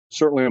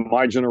certainly in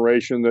my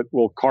generation, that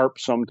will carp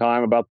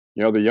sometime about,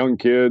 the young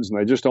kids, and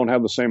they just don't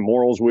have the same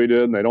morals we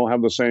did, and they don't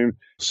have the same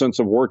sense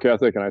of work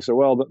ethic. And I said,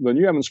 well, then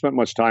you haven't spent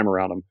much time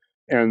around them.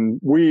 And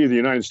we, the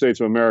United States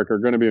of America, are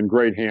going to be in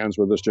great hands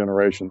with this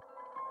generation.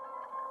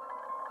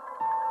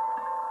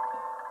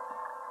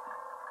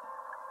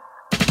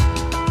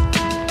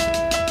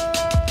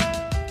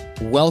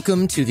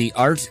 Welcome to The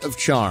Art of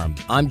Charm.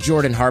 I'm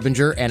Jordan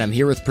Harbinger, and I'm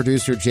here with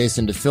producer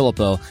Jason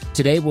DeFilippo.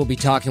 Today, we'll be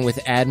talking with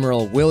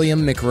Admiral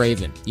William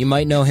McRaven. You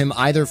might know him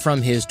either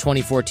from his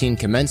 2014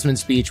 commencement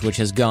speech, which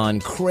has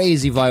gone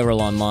crazy viral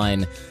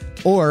online,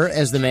 or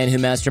as the man who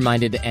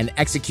masterminded and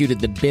executed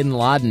the Bin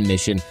Laden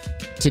mission.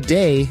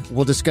 Today,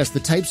 we'll discuss the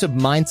types of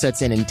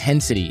mindsets and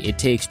intensity it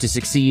takes to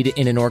succeed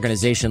in an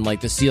organization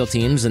like the SEAL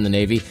teams in the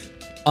Navy,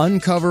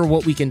 uncover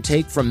what we can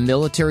take from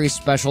military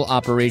special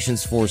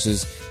operations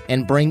forces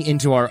and bring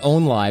into our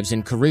own lives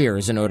and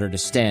careers in order to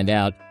stand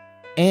out,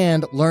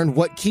 and learn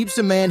what keeps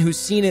a man who's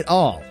seen it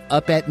all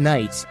up at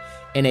night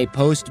in a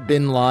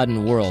post-Bin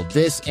Laden world.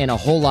 This and a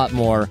whole lot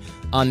more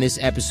on this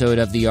episode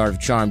of The Art of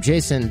Charm.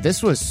 Jason,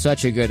 this was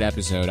such a good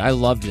episode. I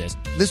loved this.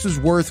 This was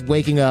worth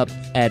waking up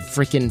at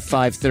freaking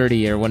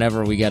 5:30 or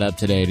whenever we got up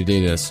today to do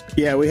this.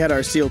 Yeah, we had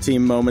our SEAL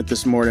team moment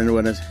this morning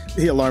when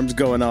the alarm's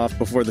going off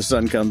before the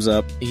sun comes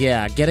up.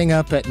 Yeah, getting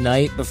up at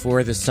night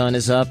before the sun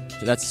is up,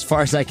 that's as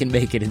far as I can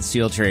make it in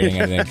SEAL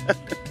training, I think.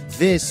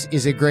 This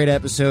is a great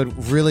episode.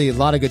 Really, a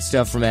lot of good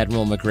stuff from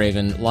Admiral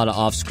McRaven, a lot of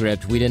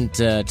off-script. We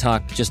didn't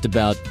talk just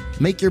about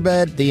make your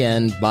bed, the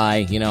end,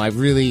 bye. I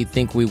really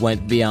think we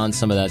went beyond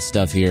some of that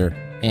stuff here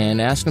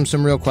and asked him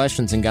some real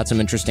questions and got some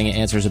interesting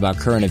answers about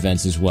current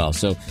events as well.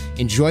 So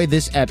enjoy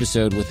this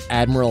episode with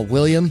Admiral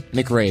William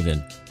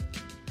McRaven.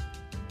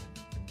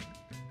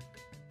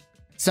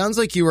 Sounds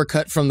like you were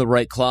cut from the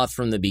right cloth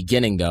from the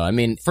beginning, though. I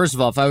mean, first of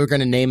all, if I were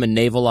going to name a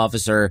naval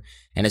officer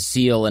and a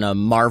SEAL in a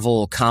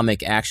Marvel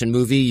comic action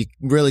movie, you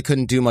really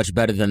couldn't do much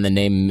better than the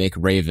name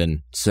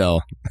McRaven.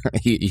 So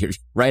you're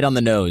right on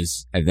the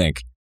nose, I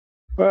think.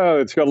 Well,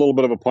 it's got a little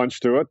bit of a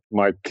punch to it.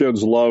 My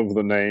kids love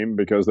the name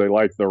because they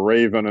like the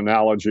Raven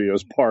analogy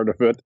as part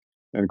of it.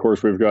 And, of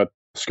course, we've got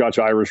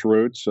Scotch-Irish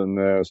roots, and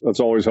that's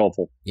always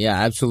helpful. Yeah,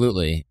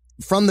 absolutely.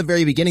 From the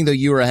very beginning, though,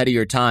 you were ahead of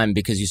your time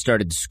because you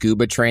started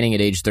scuba training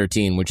at age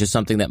 13, which is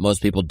something that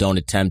most people don't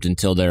attempt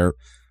until they're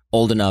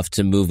old enough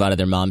to move out of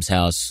their mom's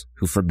house,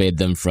 who forbade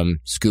them from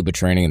scuba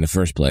training in the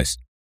first place.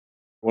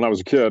 When I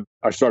was a kid,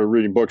 I started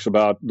reading books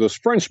about this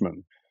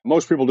Frenchman.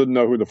 Most people didn't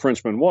know who the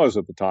Frenchman was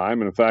at the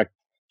time. And in fact,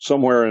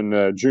 somewhere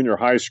in junior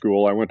high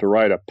school, I went to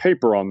write a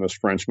paper on this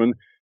Frenchman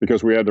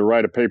because we had to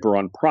write a paper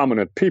on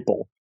prominent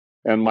people.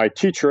 And my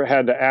teacher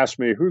had to ask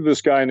me who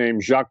this guy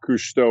named Jacques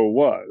Cousteau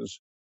was.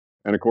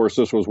 And, of course,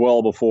 this was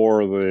well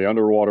before the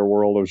underwater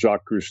world of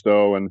Jacques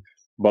Cousteau.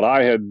 But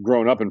I had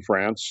grown up in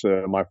France.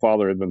 My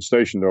father had been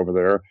stationed over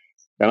there.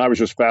 And I was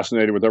just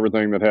fascinated with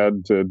everything that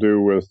had to do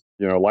with,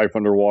 life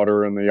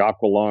underwater and the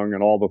aqualung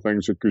and all the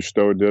things that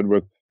Cousteau did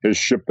with his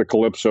ship, the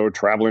Calypso,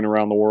 traveling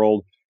around the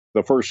world.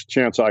 The first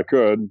chance I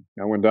could,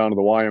 I went down to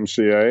the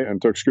YMCA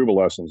and took scuba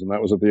lessons. And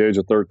that was at the age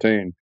of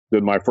 13.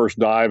 Did my first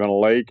dive in a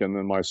lake and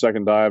then my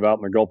second dive out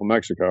in the Gulf of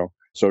Mexico.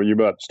 So you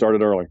bet,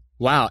 started early.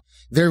 Wow.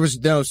 There was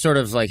no sort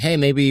of like, hey,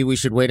 maybe we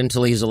should wait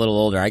until he's a little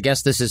older. I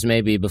guess this is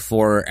maybe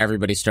before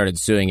everybody started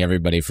suing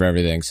everybody for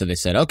everything. So they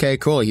said, okay,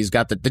 cool. He's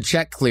got the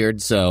check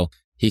cleared, so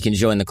he can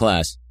join the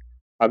class.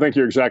 I think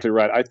you're exactly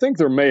right. I think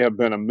there may have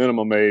been a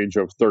minimum age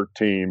of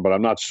 13, but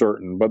I'm not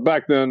certain. But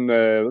back then,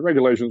 the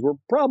regulations were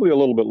probably a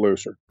little bit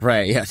looser.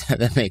 Right. Yeah,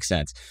 that makes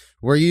sense.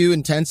 Were you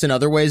intense in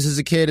other ways as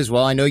a kid as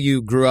well? I know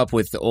you grew up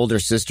with older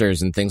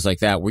sisters and things like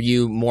that. Were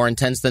you more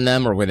intense than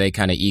them, or were they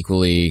kind of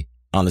equally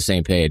on the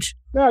same page?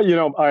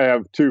 Yeah, I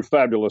have two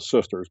fabulous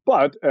sisters.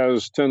 But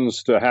as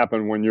tends to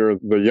happen when you're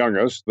the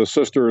youngest, the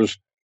sisters,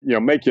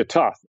 make you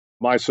tough.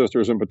 My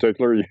sisters in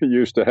particular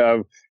used to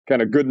have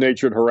kind of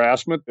good-natured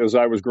harassment as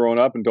I was growing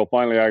up until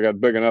finally I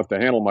got big enough to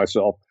handle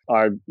myself.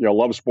 I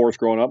loved sports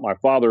growing up. My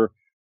father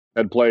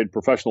had played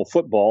professional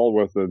football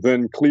with the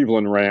then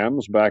Cleveland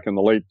Rams back in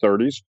the late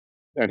 30s.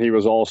 And he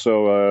was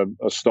also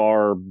a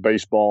star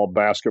baseball,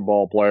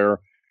 basketball player.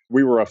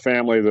 We were a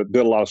family that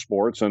did a lot of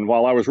sports. And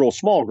while I was real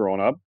small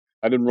growing up,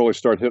 I didn't really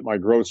start hitting my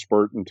growth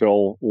spurt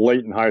until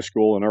late in high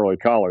school and early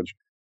college.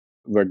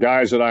 The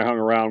guys that I hung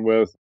around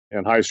with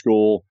in high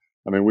school,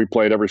 we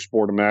played every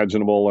sport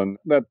imaginable, and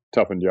that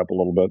toughened you up a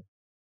little bit.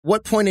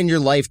 What point in your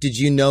life did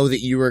you know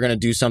that you were going to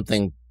do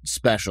something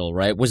special,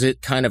 right? Was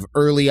it kind of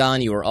early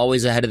on, you were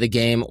always ahead of the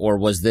game, or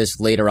was this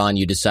later on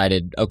you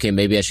decided, okay,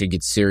 maybe I should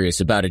get serious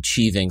about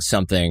achieving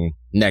something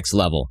next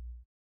level?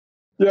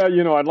 Yeah,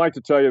 I'd like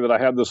to tell you that I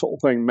had this whole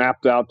thing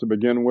mapped out to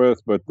begin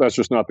with, but that's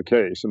just not the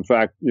case. In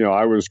fact,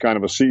 I was kind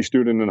of a C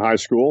student in high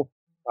school.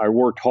 I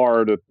worked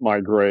hard at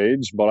my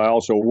grades, but I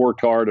also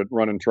worked hard at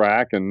running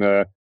track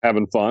and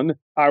having fun.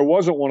 I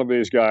wasn't one of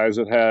these guys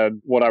that had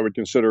what I would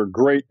consider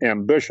great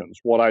ambitions.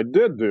 What I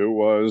did do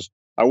was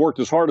I worked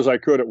as hard as I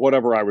could at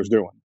whatever I was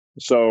doing.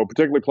 So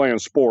particularly playing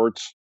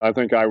sports, I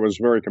think I was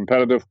very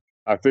competitive.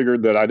 I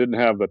figured that I didn't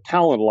have the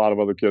talent a lot of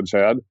other kids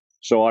had,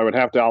 so I would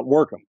have to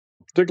outwork them.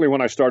 particularly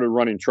when I started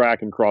running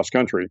track and cross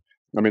country.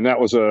 I mean, that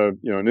was an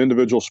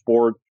individual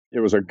sport. It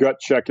was a gut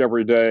check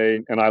every day,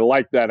 and I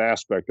liked that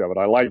aspect of it.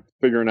 I liked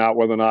figuring out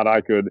whether or not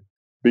I could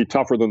be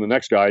tougher than the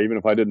next guy, even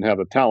if I didn't have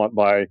the talent,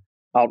 by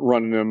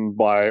outrunning him,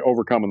 by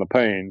overcoming the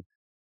pain.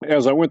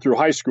 As I went through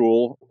high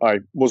school, I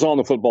was on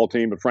the football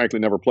team, but frankly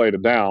never played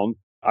it down.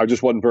 I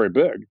just wasn't very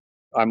big.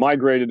 I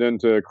migrated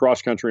into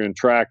cross country and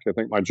track, I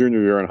think my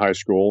junior year in high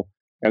school,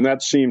 and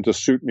that seemed to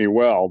suit me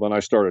well. Then I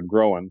started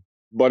growing.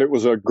 But it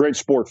was a great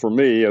sport for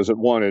me, as it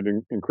wanted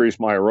to increase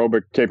my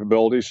aerobic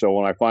capability. So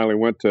when I finally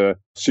went to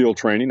SEAL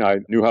training, I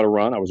knew how to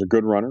run. I was a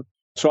good runner.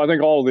 So I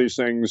think all of these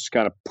things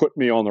kind of put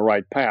me on the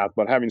right path.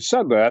 But having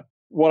said that,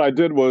 what I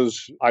did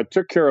was I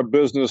took care of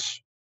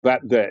business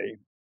that day.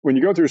 When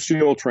you go through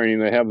SEAL training,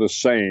 they have this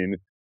saying,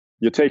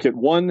 you take it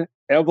one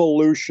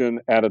evolution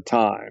at a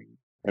time.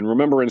 And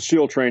remember, in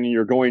SEAL training,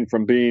 you're going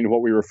from being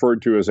what we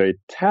referred to as a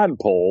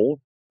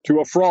tadpole to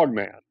a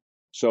frogman.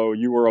 So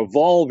you were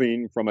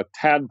evolving from a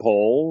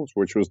tadpole,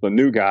 which was the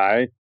new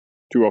guy,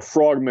 to a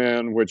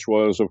frogman, which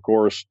was, of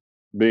course,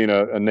 being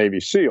a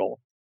Navy SEAL.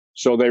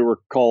 So they were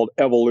called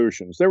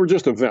evolutions. They were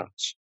just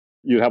events.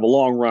 You'd have a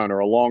long run or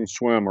a long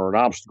swim or an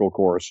obstacle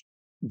course.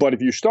 But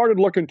if you started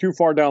looking too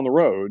far down the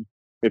road,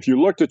 if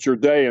you looked at your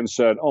day and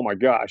said, oh my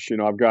gosh,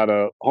 I've got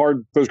a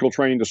hard physical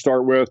training to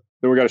start with,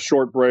 then we've got a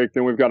short break,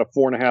 then we've got a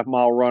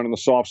 4.5-mile run in the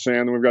soft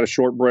sand, then we've got a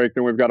short break,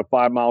 then we've got a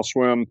 5-mile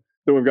swim,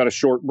 then we've got a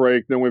short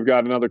break, then we've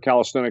got another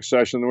calisthenics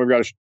session, then we've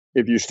got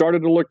if you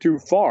started to look too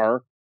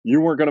far,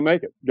 you weren't going to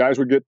make it. Guys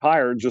would get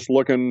tired just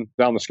looking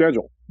down the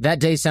schedule. That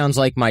day sounds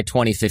like my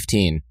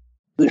 2015.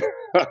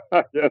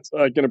 Yes,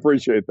 I can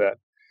appreciate that.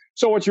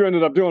 So what you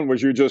ended up doing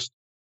was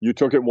you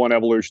took it one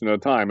evolution at a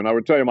time. And I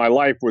would tell you, my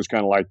life was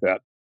kind of like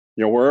that.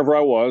 Wherever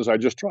I was, I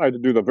just tried to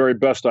do the very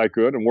best I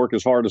could and work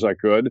as hard as I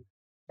could.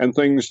 And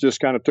things just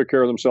kind of took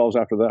care of themselves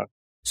after that.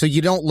 So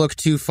you don't look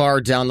too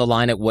far down the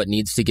line at what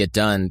needs to get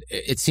done.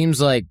 It seems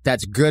like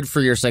that's good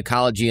for your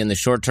psychology in the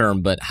short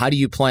term, but how do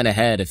you plan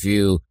ahead if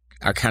you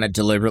are kind of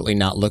deliberately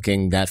not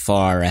looking that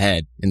far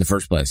ahead in the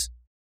first place?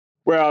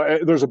 Well,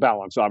 there's a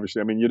balance,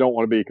 obviously. I mean, you don't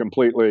want to be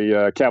completely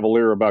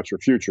cavalier about your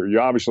future. You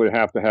obviously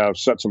have to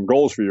set some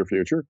goals for your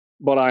future.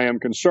 But I am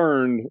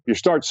concerned, you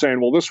start saying,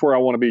 well, this is where I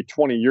want to be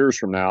 20 years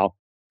from now.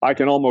 I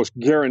can almost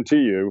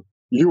guarantee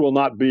you will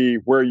not be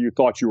where you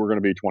thought you were going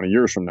to be 20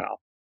 years from now.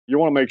 You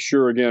want to make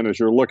sure, again, as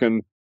you're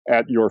looking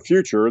at your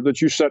future,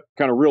 that you set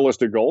kind of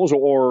realistic goals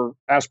or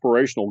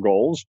aspirational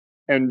goals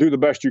and do the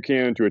best you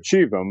can to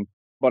achieve them.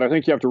 But I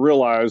think you have to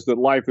realize that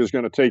life is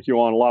going to take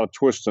you on a lot of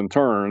twists and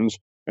turns,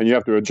 and you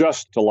have to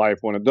adjust to life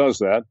when it does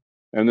that.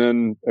 And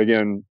then,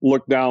 again,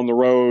 look down the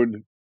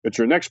road at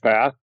your next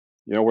path,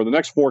 where the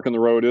next fork in the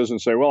road is, and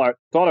say, well, I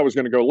thought I was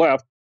going to go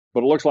left,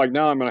 but it looks like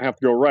now I'm going to have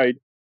to go right.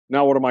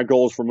 Now, what are my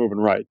goals for moving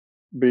right?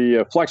 Be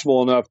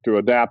flexible enough to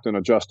adapt and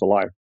adjust to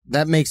life.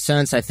 That makes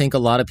sense. I think a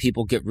lot of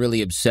people get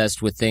really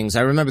obsessed with things.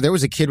 I remember there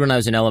was a kid when I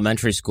was in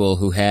elementary school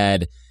who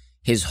had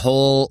his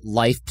whole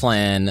life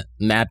plan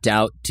mapped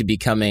out to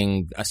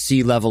becoming a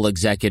C-level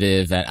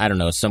executive at, I don't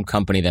know, some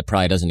company that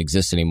probably doesn't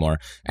exist anymore.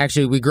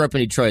 Actually, we grew up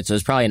in Detroit, so it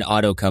was probably an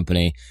auto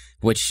company,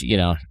 which,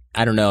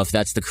 I don't know if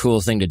that's the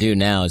coolest thing to do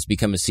now is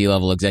become a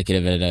C-level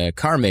executive at a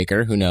car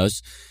maker. Who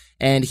knows?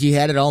 And he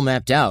had it all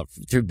mapped out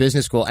through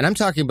business school. And I'm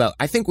talking about,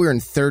 I think we were in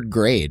 3rd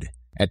grade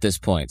at this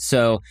point.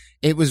 So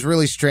it was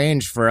really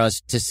strange for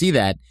us to see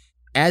that.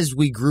 As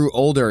we grew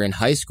older in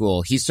high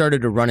school, he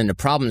started to run into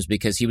problems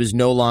because he was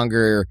no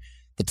longer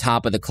the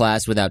top of the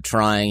class without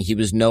trying. He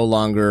was no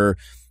longer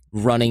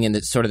running in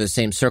sort of the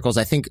same circles.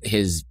 I think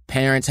his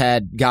parents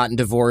had gotten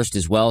divorced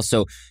as well.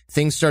 So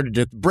things started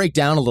to break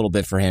down a little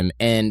bit for him.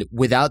 And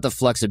without the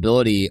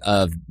flexibility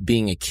of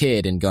being a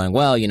kid and going,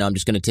 well, I'm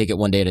just going to take it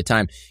one day at a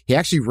time, he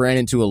actually ran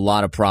into a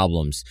lot of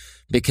problems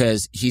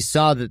because he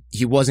saw that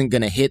he wasn't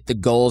going to hit the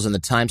goals and the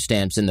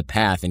timestamps in the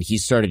path, and he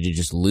started to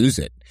just lose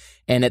it.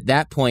 And at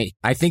that point,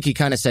 I think he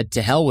kind of said,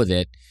 to hell with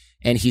it.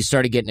 And he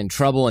started getting in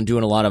trouble and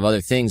doing a lot of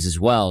other things as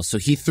well. So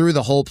he threw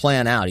the whole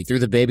plan out. He threw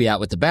the baby out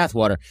with the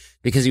bathwater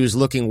because he was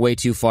looking way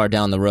too far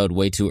down the road,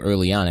 way too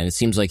early on. And it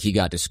seems like he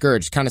got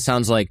discouraged. Kind of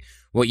sounds like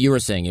what you were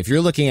saying. If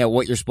you're looking at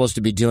what you're supposed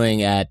to be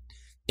doing at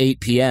 8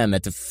 p.m.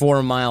 at the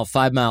 4-mile,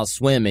 5-mile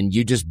swim, and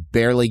you just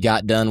barely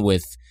got done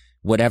with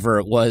whatever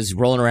it was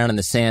rolling around in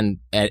the sand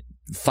at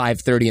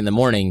 5:30 in the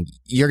morning,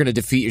 you're going to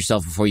defeat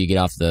yourself before you get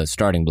off the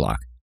starting block.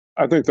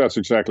 I think that's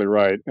exactly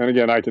right. And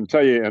again, I can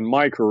tell you in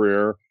my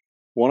career,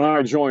 when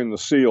I joined the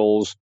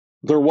SEALs,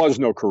 there was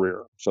no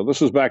career. So this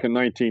was back in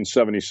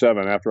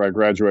 1977 after I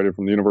graduated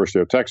from the University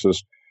of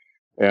Texas.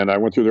 And I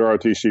went through the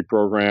ROTC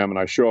program and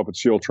I show up at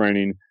SEAL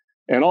training.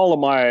 And all of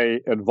my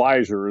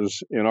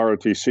advisors in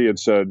ROTC had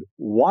said,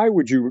 why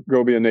would you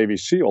go be a Navy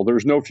SEAL?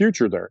 There's no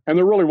future there. And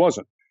there really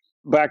wasn't.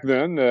 Back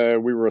then,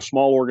 we were a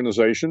small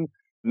organization.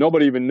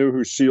 Nobody even knew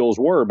who SEALs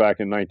were back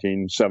in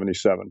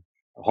 1977.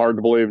 Hard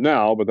to believe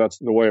now, but that's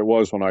the way it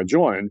was when I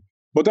joined.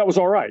 But that was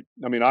all right.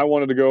 I mean, I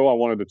wanted to go. I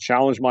wanted to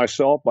challenge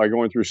myself by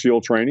going through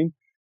SEAL training.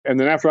 And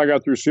then after I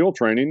got through SEAL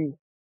training,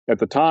 at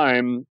the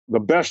time,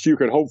 the best you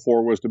could hope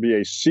for was to be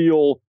a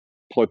SEAL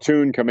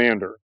platoon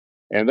commander.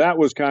 And that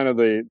was kind of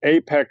the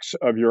apex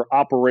of your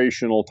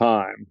operational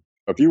time.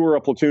 If you were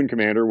a platoon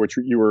commander, which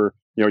you were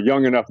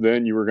young enough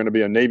then, you were going to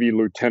be a Navy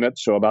lieutenant,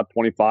 so about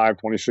 25,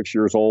 26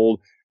 years old.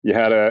 You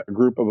had a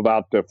group of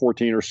about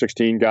 14 or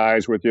 16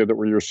 guys with you that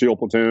were your SEAL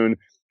platoon.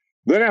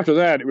 Then after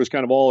that, it was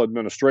kind of all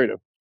administrative.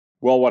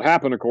 Well, what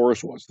happened, of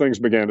course, was things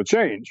began to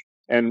change.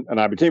 And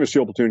I became a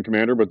SEAL platoon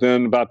commander, but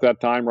then about that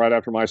time, right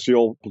after my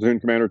SEAL platoon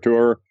commander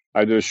tour,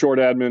 I did a short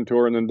admin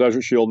tour, and then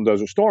Desert Shield and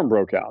Desert Storm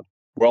broke out.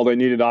 Well, they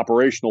needed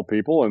operational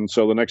people, and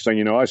so the next thing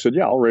you know, I said,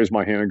 yeah, I'll raise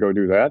my hand and go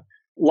do that.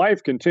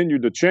 Life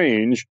continued to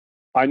change.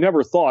 I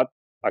never thought,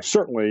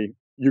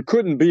 you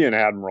couldn't be an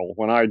admiral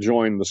when I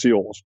joined the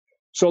SEALs.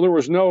 So there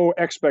was no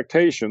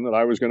expectation that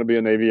I was going to be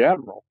a Navy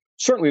admiral,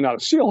 certainly not a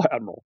SEAL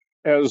admiral.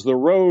 As the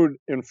road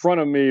in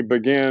front of me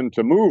began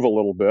to move a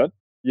little bit,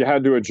 you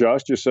had to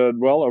adjust. You said,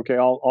 well, okay,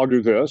 I'll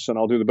do this, and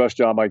I'll do the best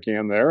job I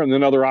can there. And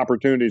then other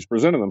opportunities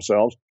presented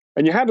themselves.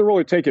 And you had to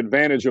really take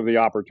advantage of the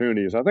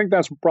opportunities. I think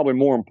that's probably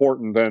more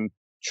important than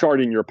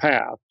charting your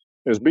path,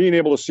 is being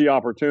able to see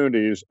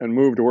opportunities and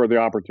move to where the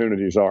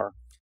opportunities are.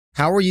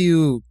 How are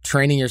you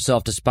training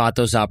yourself to spot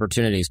those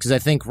opportunities? Because I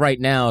think right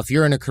now, if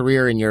you're in a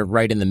career and you're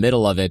right in the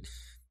middle of it,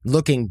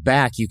 looking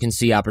back, you can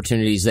see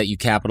opportunities that you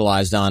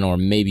capitalized on or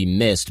maybe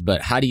missed.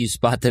 But how do you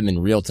spot them in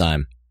real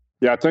time?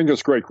 Yeah, I think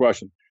that's a great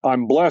question.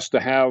 I'm blessed to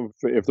have,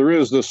 if there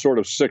is this sort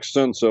of sixth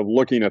sense of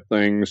looking at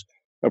things,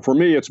 for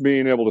me, it's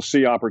being able to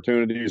see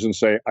opportunities and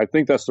say, I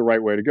think that's the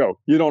right way to go.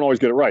 You don't always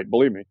get it right.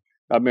 Believe me,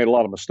 I've made a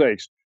lot of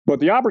mistakes. But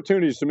the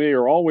opportunities to me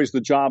are always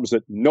the jobs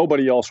that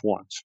nobody else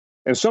wants.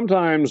 And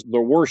sometimes the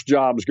worst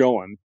jobs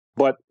going.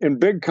 But in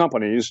big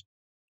companies,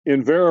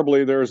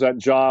 invariably, there's that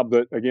job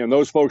that, again,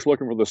 those folks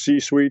looking for the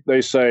C-suite,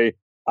 they say,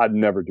 I'd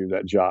never do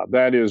that job.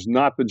 That is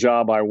not the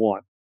job I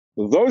want.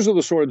 Those are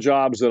the sort of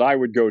jobs that I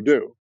would go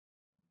do.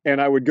 And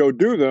I would go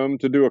do them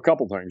to do a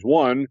couple things.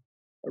 One,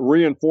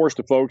 reinforce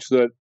to folks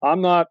that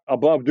I'm not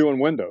above doing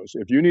windows.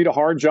 If you need a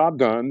hard job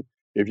done,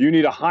 if you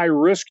need a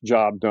high-risk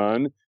job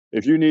done,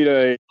 if you need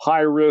a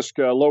high-risk,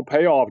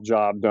 low-payoff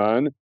job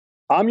done,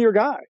 I'm your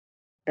guy.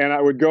 And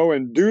I would go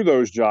and do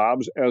those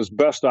jobs as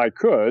best I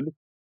could.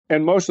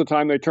 And most of the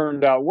time, they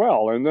turned out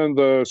well. And then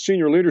the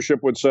senior leadership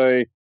would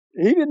say,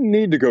 he didn't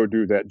need to go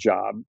do that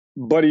job,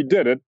 but he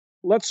did it.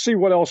 Let's see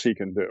what else he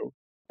can do.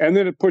 And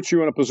then it puts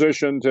you in a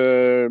position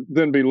to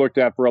then be looked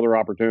at for other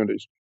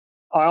opportunities.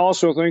 I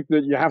also think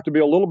that you have to be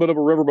a little bit of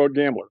a riverboat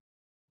gambler.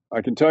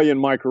 I can tell you in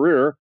my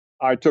career,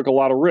 I took a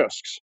lot of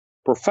risks,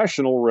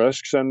 professional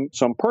risks and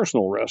some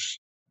personal risks.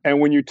 And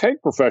when you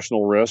take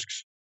professional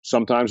risks,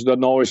 sometimes it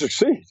doesn't always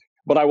succeed.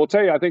 But I will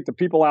tell you, I think the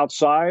people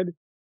outside,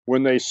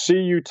 when they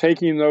see you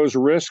taking those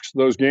risks,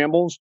 those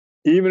gambles,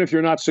 even if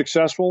you're not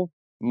successful,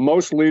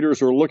 most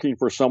leaders are looking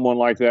for someone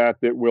like that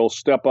will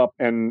step up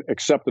and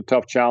accept the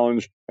tough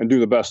challenge and do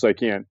the best they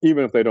can,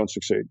 even if they don't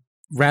succeed.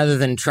 Rather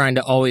than trying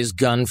to always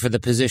gun for the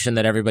position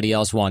that everybody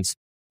else wants,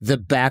 the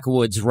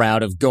backwoods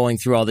route of going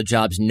through all the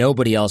jobs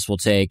nobody else will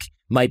take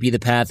might be the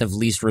path of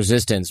least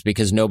resistance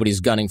because nobody's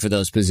gunning for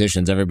those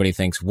positions. Everybody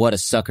thinks, what a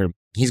sucker.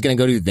 He's going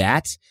to go do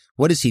that?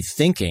 What is he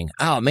thinking?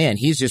 Oh, man,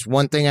 he's just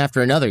one thing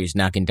after another. He's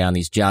knocking down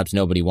these jobs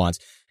nobody wants.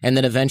 And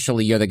then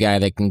eventually you're the guy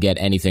that can get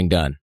anything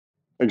done.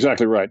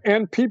 Exactly right.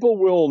 And people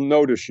will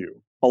notice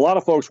you. A lot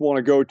of folks want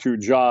to go to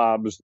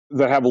jobs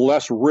that have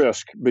less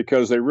risk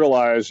because they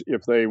realize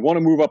if they want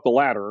to move up the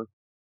ladder,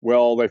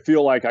 well, they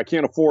feel like I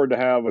can't afford to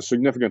have a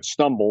significant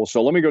stumble.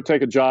 So let me go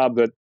take a job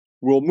that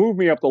will move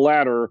me up the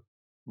ladder,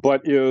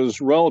 but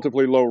is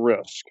relatively low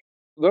risk.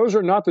 Those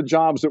are not the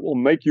jobs that will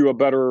make you a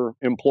better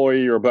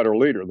employee or a better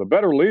leader. The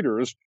better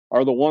leaders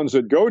are the ones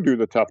that go do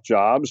the tough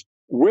jobs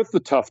with the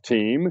tough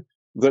team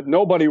that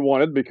nobody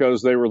wanted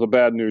because they were the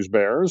bad news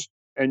bears.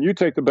 And you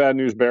take the bad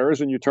news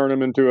bears and you turn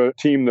them into a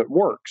team that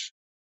works.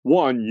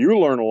 One, you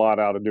learn a lot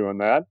out of doing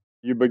that.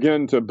 You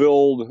begin to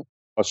build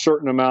a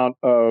certain amount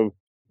of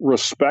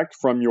respect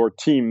from your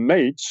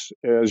teammates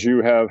as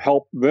you have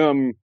helped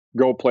them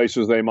go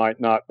places they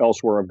might not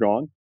elsewhere have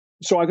gone.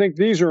 So I think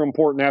these are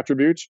important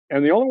attributes.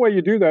 And the only way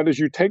you do that is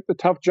you take the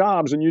tough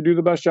jobs and you do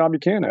the best job you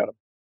can at them.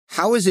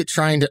 How is it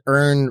trying to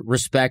earn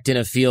respect in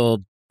a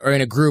field or in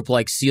a group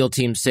like SEAL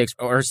Team 6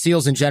 or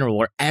SEALs in general,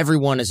 where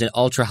everyone is an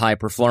ultra high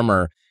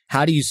performer?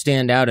 How do you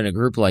stand out in a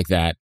group like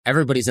that?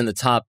 Everybody's in the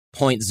top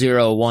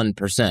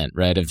 0.01%,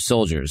 right, of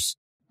soldiers.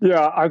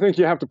 Yeah, I think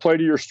you have to play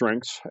to your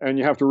strengths and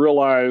you have to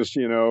realize,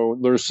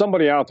 there's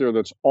somebody out there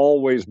that's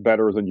always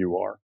better than you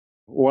are.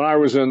 When I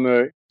was in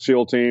the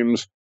SEAL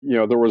teams,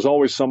 there was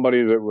always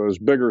somebody that was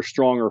bigger,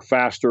 stronger,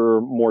 faster,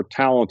 more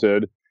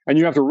talented. And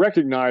you have to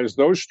recognize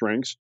those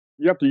strengths.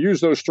 You have to use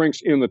those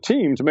strengths in the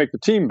team to make the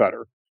team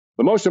better.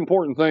 The most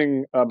important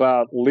thing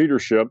about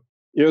leadership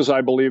is,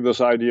 I believe, this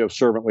idea of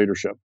servant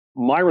leadership.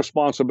 My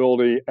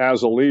responsibility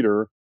as a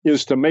leader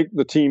is to make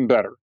the team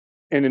better.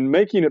 And in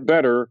making it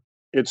better,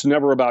 it's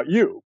never about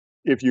you.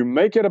 If you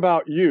make it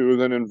about you,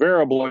 then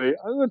invariably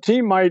the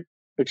team might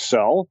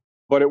excel,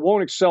 but it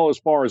won't excel as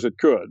far as it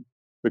could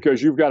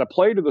because you've got to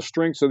play to the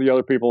strengths of the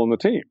other people in the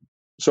team.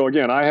 So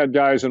again, I had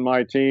guys in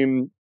my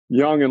team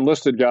young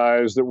enlisted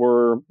guys that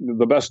were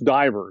the best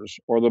divers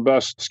or the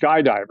best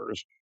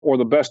skydivers or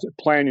the best at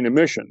planning a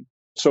mission.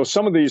 So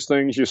some of these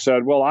things you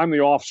said, well, I'm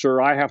the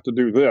officer, I have to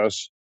do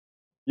this.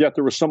 Yet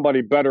there was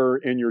somebody better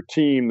in your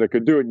team that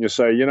could do it. And you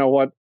say, you know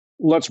what?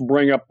 Let's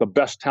bring up the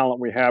best talent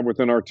we have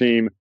within our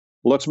team.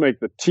 Let's make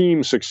the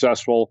team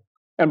successful.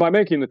 And by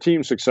making the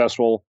team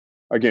successful,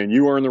 again,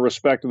 you earn the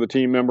respect of the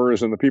team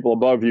members, and the people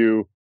above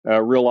you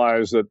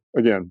realize that,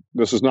 again,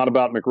 this is not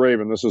about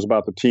McRaven. This is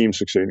about the team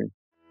succeeding.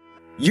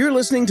 You're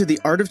listening to The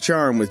Art of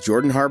Charm with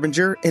Jordan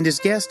Harbinger and his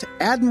guest,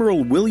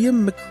 Admiral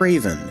William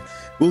McRaven.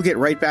 We'll get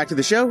right back to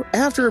the show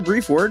after a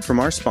brief word from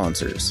our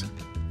sponsors.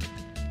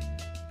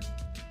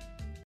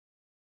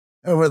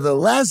 Over the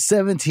last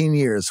 17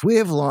 years, we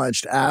have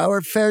launched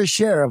our fair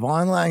share of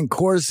online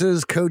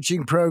courses,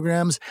 coaching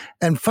programs,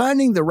 and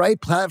finding the right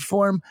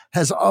platform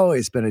has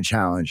always been a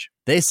challenge.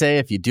 They say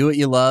if you do what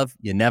you love,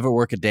 you never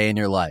work a day in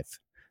your life.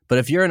 But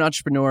if you're an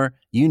entrepreneur,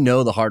 you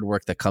know the hard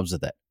work that comes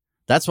with it.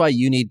 That's why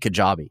you need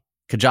Kajabi.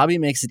 Kajabi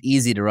makes it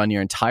easy to run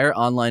your entire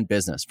online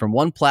business from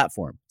one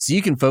platform so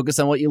you can focus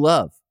on what you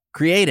love,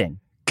 creating.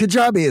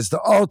 Kajabi is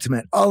the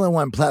ultimate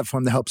all-in-one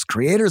platform that helps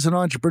creators and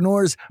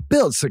entrepreneurs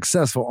build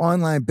successful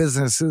online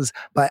businesses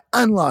by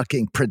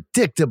unlocking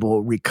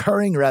predictable,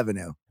 recurring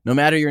revenue. No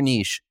matter your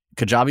niche,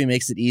 Kajabi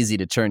makes it easy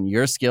to turn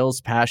your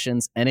skills,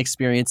 passions, and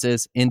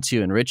experiences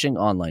into enriching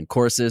online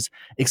courses,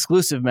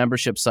 exclusive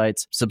membership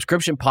sites,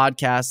 subscription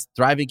podcasts,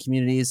 thriving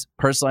communities,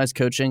 personalized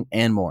coaching,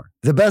 and more.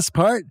 The best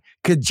part?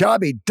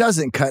 Kajabi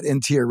doesn't cut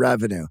into your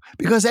revenue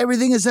because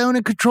everything is owned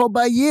and controlled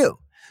by you.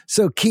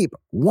 So keep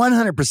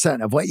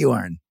 100% of what you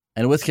earn.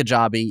 And with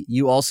Kajabi,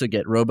 you also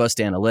get robust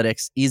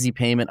analytics, easy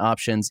payment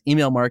options,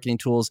 email marketing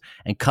tools,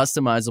 and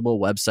customizable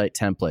website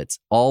templates,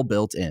 all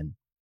built in.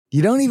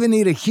 You don't even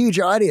need a huge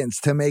audience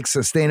to make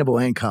sustainable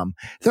income.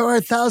 There are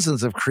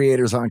thousands of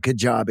creators on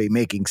Kajabi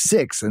making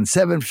 6 and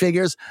 7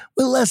 figures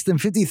with less than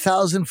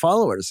 50,000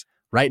 followers.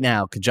 Right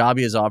now,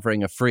 Kajabi is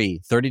offering a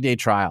free 30-day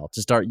trial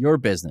to start your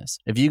business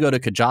if you go to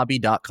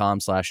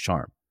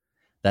kajabi.com/charm.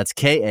 That's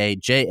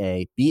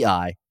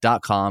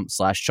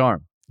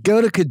KAJABI.com/charm.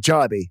 Go to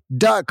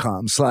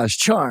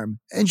kajabi.com/charm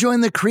and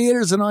join the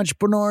creators and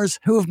entrepreneurs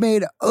who have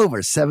made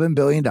over $7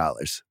 billion.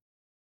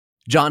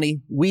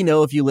 Johnny, we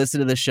know if you listen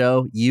to the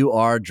show, you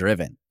are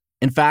driven.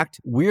 In fact,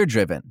 we're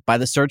driven by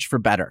the search for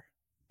better.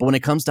 But when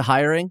it comes to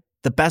hiring,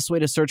 the best way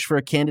to search for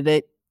a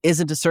candidate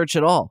isn't to search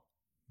at all.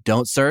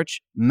 Don't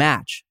search,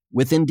 match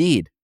with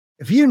Indeed.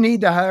 If you need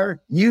to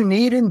hire, you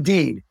need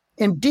Indeed.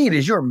 Indeed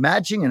is your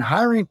matching and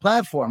hiring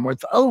platform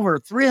with over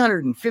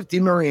 350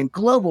 million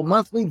global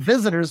monthly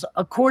visitors,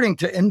 according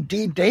to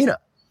Indeed data,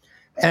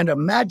 and a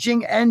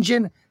matching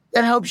engine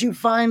that helps you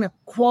find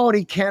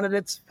quality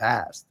candidates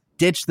fast.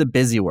 Ditch the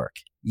busy work.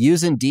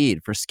 Use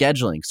Indeed for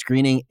scheduling,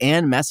 screening,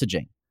 and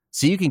messaging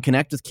so you can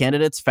connect with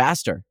candidates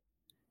faster.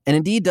 And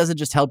Indeed doesn't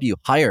just help you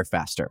hire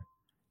faster.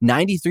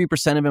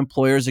 93% of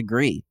employers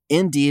agree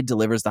Indeed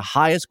delivers the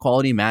highest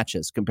quality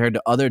matches compared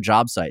to other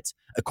job sites,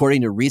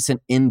 according to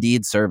recent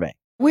Indeed survey.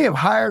 We have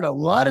hired a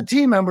lot of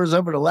team members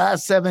over the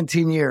last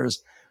 17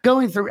 years.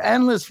 Going through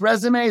endless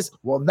resumes,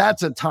 well,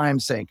 that's a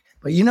time sink.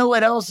 But you know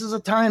what else is a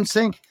time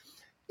sink?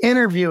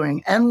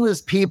 Interviewing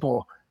endless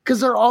people, because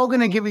they're all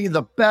going to give you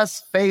the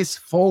best face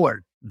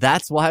forward.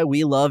 That's why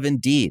we love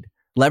Indeed,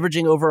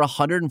 leveraging over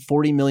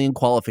 140 million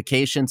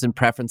qualifications and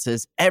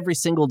preferences every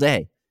single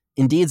day.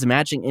 Indeed's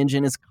matching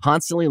engine is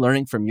constantly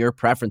learning from your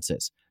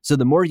preferences. So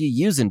the more you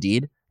use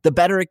Indeed, the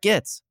better it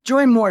gets.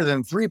 Join more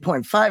than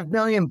 3.5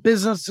 million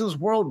businesses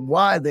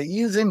worldwide that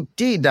use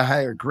Indeed to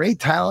hire great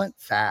talent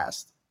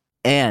fast.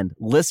 And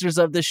listeners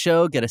of this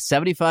show get a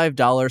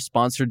 $75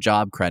 sponsored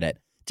job credit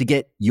to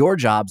get your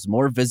jobs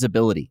more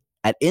visibility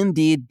at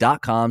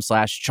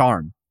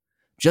Indeed.com/charm.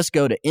 Just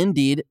go to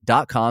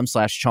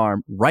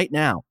Indeed.com/charm right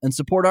now and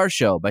support our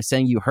show by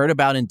saying you heard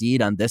about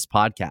Indeed on this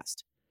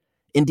podcast.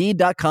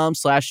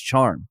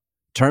 Indeed.com/charm.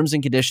 Terms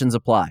and conditions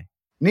apply.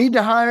 Need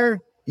to hire?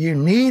 You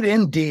need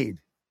Indeed.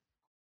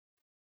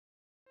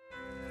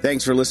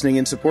 Thanks for listening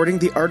and supporting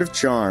The Art of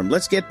Charm.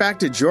 Let's get back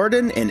to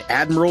Jordan and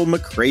Admiral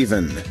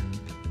McRaven.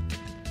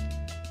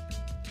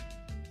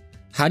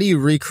 How do you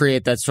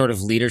recreate that sort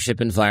of leadership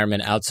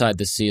environment outside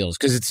the SEALs?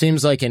 Because it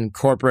seems like in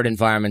corporate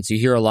environments, you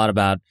hear a lot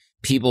about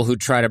people who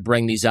try to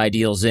bring these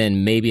ideals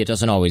in. Maybe it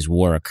doesn't always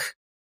work.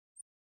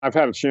 I've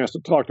had a chance to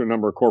talk to a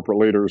number of corporate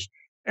leaders,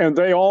 and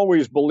they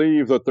always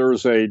believe that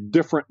there's a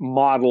different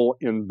model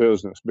in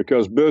business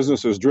because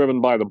business is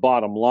driven by the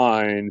bottom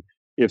line.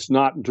 It's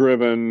not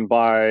driven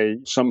by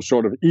some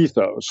sort of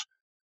ethos.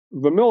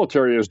 The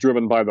military is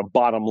driven by the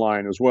bottom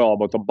line as well,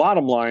 but the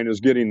bottom line is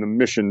getting the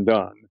mission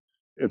done.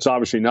 It's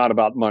obviously not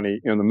about money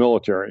in the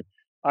military.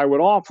 I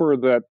would offer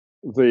that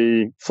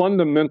the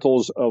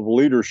fundamentals of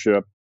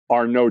leadership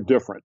are no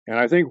different. And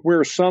I think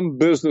where some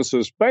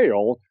businesses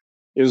fail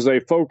is they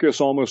focus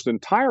almost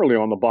entirely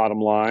on the bottom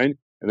line,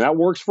 and that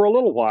works for a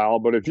little while.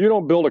 But if you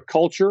don't build a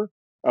culture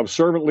of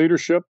servant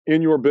leadership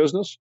in your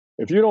business,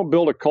 if you don't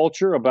build a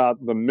culture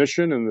about the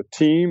mission and the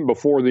team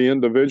before the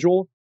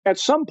individual, at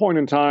some point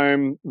in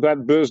time,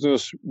 that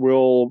business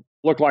will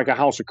look like a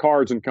house of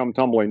cards and come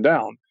tumbling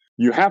down.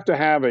 You have to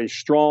have a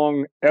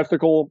strong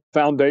ethical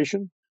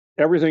foundation.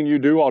 Everything you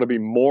do ought to be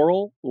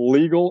moral,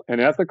 legal, and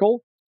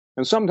ethical.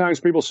 And sometimes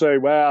people say,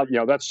 well,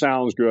 that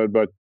sounds good,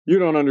 but you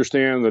don't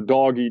understand the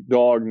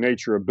dog-eat-dog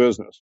nature of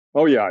business.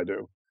 Oh, yeah, I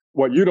do.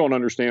 What you don't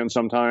understand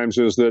sometimes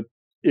is that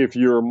if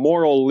you're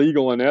moral,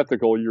 legal, and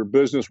ethical, your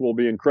business will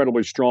be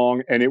incredibly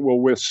strong and it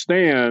will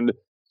withstand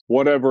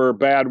whatever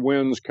bad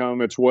winds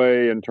come its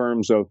way in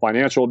terms of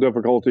financial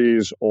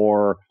difficulties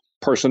or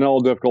personnel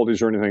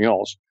difficulties or anything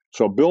else.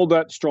 So build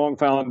that strong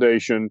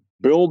foundation,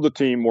 build the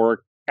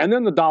teamwork, and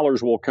then the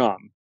dollars will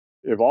come.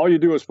 If all you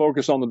do is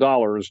focus on the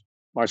dollars,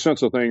 my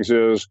sense of things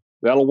is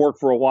that'll work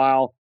for a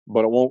while,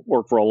 but it won't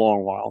work for a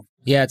long while.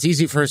 Yeah, it's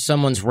easy for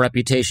someone's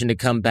reputation to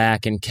come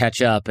back and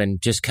catch up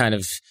and just kind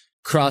of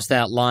cross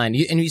that line.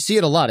 And you see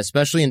it a lot,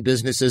 especially in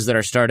businesses that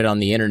are started on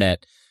the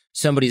internet.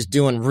 Somebody's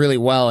doing really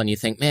well and you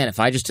think, man, if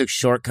I just took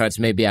shortcuts,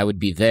 maybe I would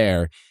be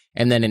there.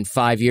 And then in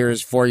 5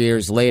 years, 4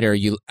 years later,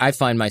 I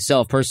find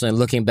myself personally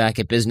looking back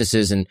at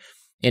businesses and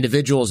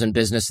individuals in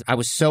business. I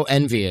was so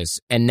envious.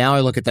 And now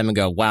I look at them and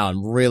go, wow,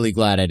 I'm really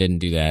glad I didn't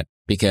do that,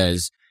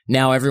 because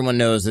now everyone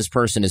knows this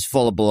person is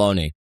full of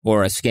baloney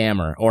or a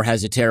scammer or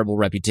has a terrible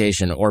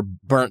reputation or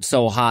burnt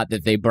so hot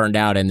that they burned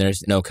out and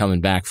there's no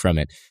coming back from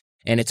it.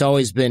 And it's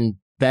always been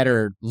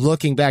better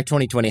looking back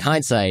 2020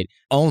 hindsight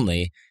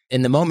only.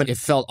 In the moment, it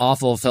felt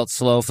awful, felt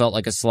slow, felt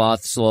like a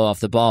sloth, slow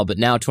off the ball. But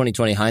now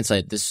 2020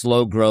 hindsight, this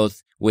slow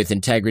growth with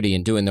integrity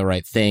and doing the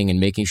right thing and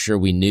making sure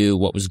we knew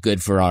what was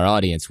good for our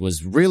audience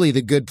was really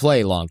the good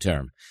play long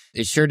term.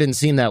 It sure didn't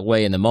seem that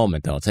way in the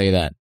moment, though, I'll tell you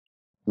that.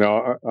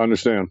 No, I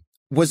understand.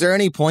 Was there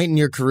any point in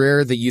your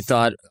career that you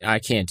thought, I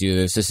can't do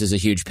this, this is a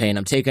huge pain,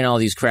 I'm taking all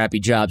these crappy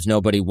jobs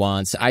nobody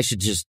wants, I should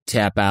just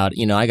tap out,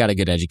 I got a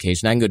good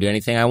education, I can go do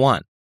anything I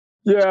want?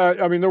 Yeah,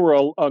 there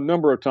were a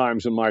number of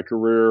times in my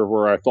career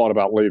where I thought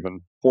about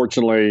leaving.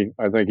 Fortunately,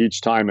 I think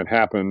each time it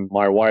happened,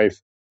 my wife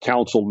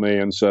counseled me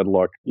and said,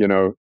 look,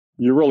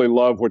 you really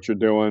love what you're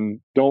doing.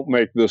 Don't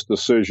make this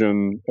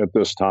decision at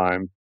this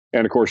time.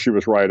 And of course, she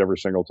was right every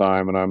single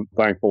time, and I'm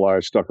thankful I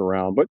stuck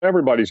around. But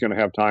everybody's going to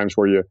have times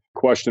where you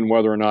question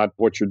whether or not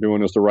what you're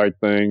doing is the right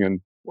thing,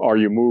 and are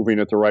you moving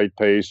at the right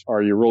pace?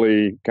 Are you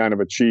really kind of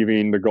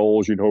achieving the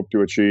goals you'd hope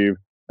to achieve?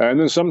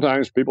 And then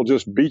sometimes people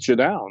just beat you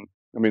down.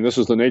 This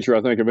is the nature,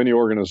 I think, of any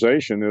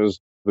organization, is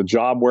the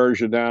job wears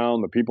you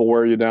down, the people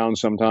wear you down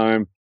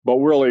sometime. But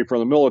really, for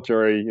the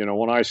military,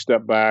 when I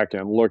step back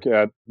and look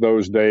at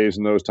those days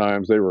and those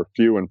times, they were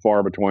few and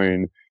far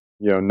between.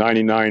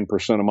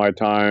 99% of my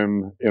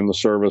time in the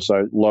service,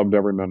 I loved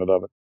every minute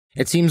of it.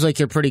 It seems like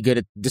you're pretty good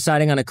at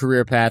deciding on a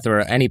career path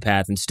or any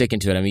path and sticking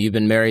to it. You've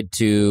been married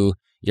to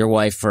your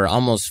wife for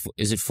almost,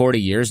 is it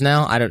 40 years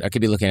now? I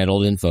could be looking at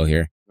old info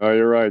here. Oh,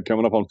 you're right.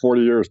 Coming up on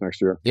 40 years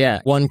next year. Yeah.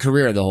 One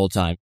career the whole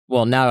time.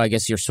 Well, now I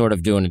guess you're sort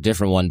of doing a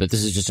different one, but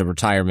this is just a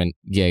retirement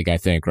gig, I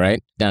think,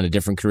 right? Down a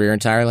different career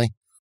entirely?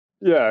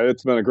 Yeah,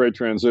 it's been a great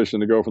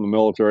transition to go from the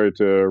military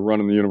to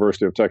running the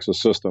University of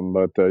Texas system.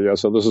 But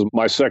so this is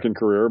my second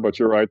career, but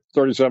you're right,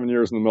 37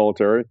 years in the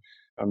military.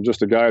 I'm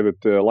just a guy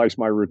that likes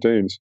my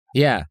routines.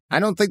 Yeah,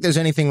 I don't think there's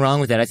anything wrong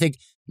with that. I think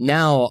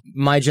now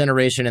my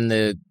generation and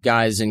the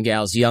guys and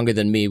gals younger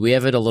than me, we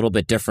have it a little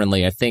bit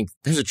differently. I think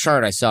there's a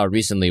chart I saw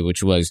recently,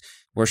 which was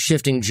we're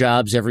shifting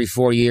jobs every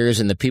 4 years,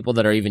 and the people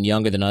that are even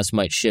younger than us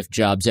might shift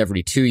jobs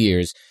every 2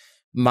 years.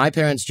 My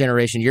parents'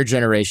 generation, your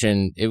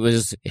generation, it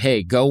was,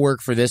 hey, go work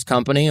for this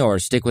company or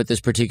stick with this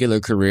particular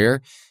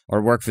career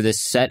or work for this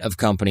set of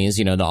companies,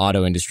 the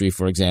auto industry,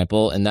 for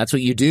example. And that's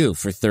what you do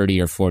for 30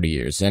 or 40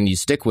 years and you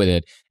stick with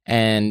it.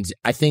 And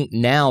I think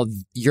now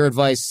your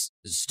advice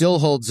still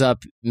holds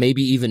up,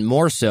 maybe even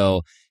more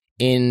so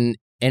in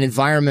an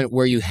environment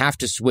where you have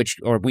to switch,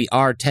 or we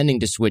are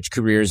tending to switch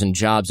careers and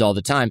jobs all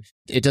the time.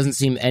 It doesn't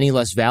seem any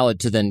less valid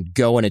to then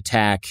go and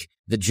attack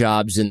the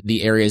jobs in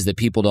the areas that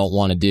people don't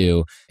want to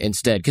do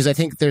instead. Because I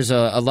think there's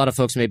a lot of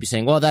folks maybe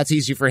saying, well, that's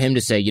easy for him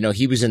to say,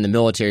 he was in the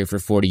military for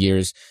 40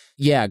 years.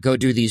 Yeah, go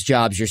do these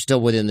jobs. You're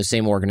still within the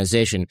same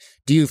organization.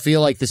 Do you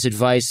feel like this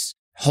advice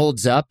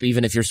holds up,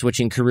 even if you're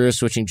switching careers,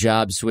 switching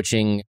jobs,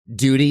 switching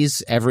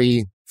duties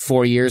every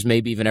 4 years,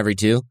 maybe even every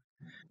 2?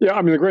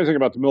 Yeah, the great thing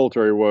about the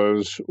military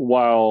was,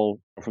 while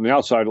from the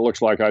outside it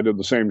looks like I did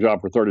the same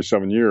job for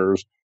 37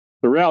 years,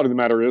 the reality of the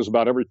matter is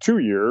about every 2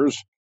 years,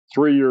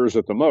 3 years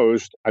at the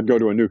most, I'd go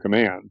to a new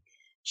command.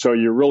 So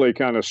you're really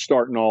kind of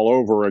starting all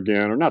over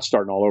again, or not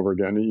starting all over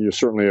again. You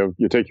certainly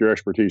you take your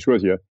expertise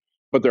with you,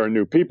 but there are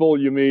new people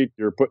you meet,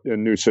 you're put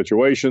in new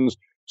situations.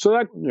 So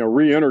that,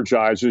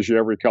 re-energizes you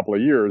every couple of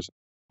years.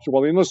 So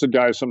while the enlisted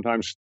guys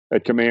sometimes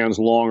at commands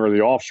longer,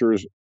 the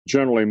officers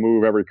generally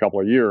move every couple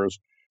of years.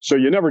 So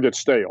you never get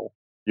stale.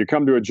 You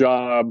come to a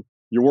job,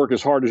 you work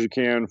as hard as you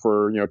can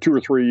for, 2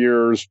 or 3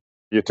 years.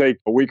 You take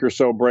a week or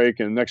so break,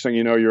 and next thing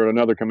you know, you're at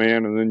another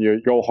command, and then you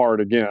go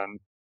hard again.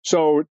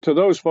 So to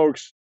those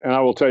folks, and I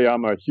will tell you,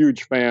 I'm a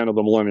huge fan of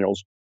the millennials,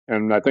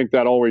 and I think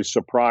that always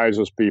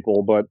surprises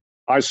people. But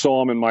I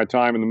saw them in my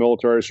time in the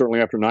military,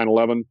 certainly after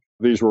 9/11.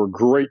 These were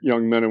great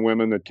young men and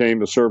women that came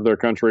to serve their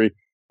country.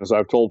 As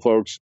I've told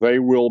folks, they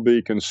will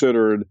be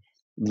considered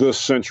this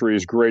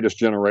century's greatest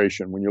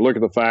generation. When you look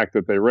at the fact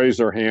that they raised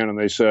their hand and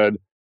they said,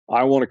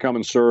 I want to come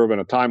and serve in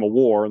a time of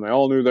war, and they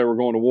all knew they were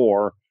going to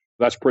war,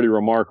 that's pretty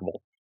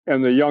remarkable.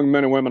 And the young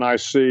men and women I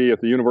see at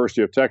the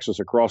University of Texas,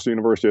 across the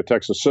University of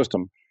Texas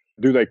system,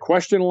 do they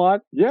question a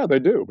lot? Yeah, they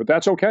do, but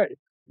that's okay.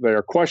 They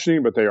are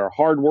questioning, but they are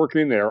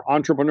hardworking, they are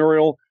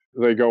entrepreneurial,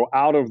 they go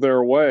out of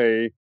their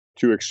way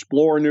to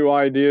explore new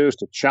ideas,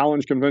 to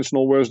challenge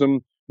conventional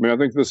wisdom. I mean, I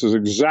think this is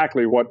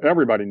exactly what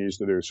everybody needs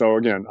to do. So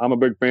again, I'm a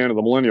big fan of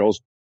the millennials.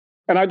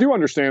 And I do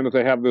understand that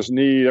they have this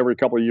need every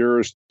couple of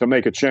years to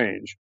make a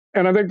change.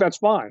 And I think that's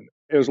fine,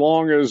 as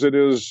long as it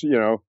is,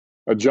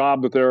 a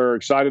job that they're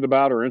excited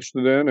about or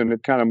interested in, and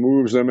it kind of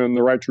moves them in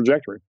the right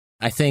trajectory.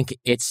 I think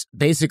it's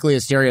basically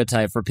a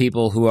stereotype for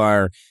people who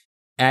are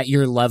at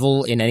your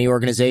level in any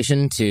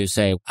organization to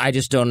say, I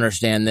just don't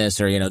understand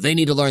this, or, they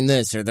need to learn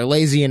this, or they're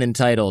lazy and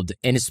entitled.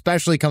 And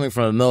especially coming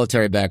from a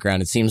military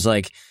background, it seems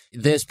like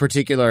this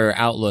particular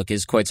outlook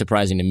is quite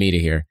surprising to me to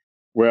hear.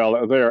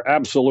 Well, they are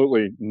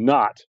absolutely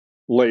not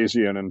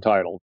lazy and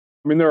entitled.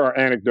 I mean, there are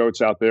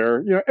anecdotes out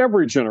there,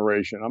 every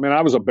generation. I mean,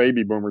 I was a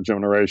baby boomer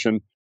generation.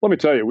 Let me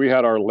tell you, we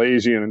had our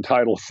lazy and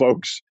entitled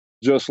folks,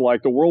 just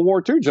like the World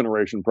War II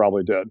generation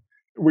probably did.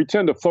 We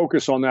tend to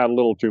focus on that a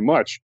little too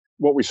much.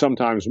 What we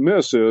sometimes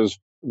miss is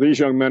these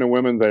young men and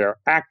women, they are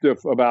active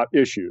about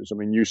issues. I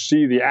mean, you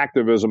see the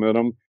activism in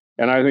them,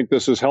 and I think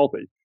this is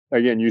healthy.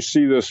 Again, you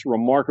see this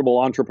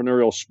remarkable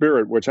entrepreneurial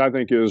spirit, which I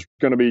think is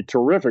going to be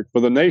terrific for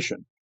the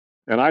nation.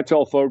 And I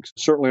tell folks,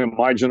 certainly in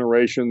my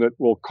generation, that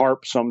will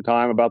carp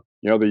sometime about,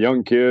 the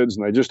young kids,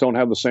 and they just don't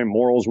have the same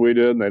morals we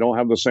did, and they don't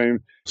have the same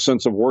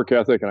sense of work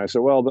ethic. And I say,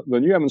 well,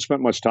 then you haven't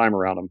spent much time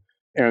around them.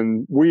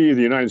 And we,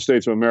 the United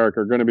States of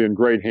America, are going to be in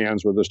great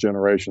hands with this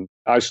generation.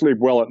 I sleep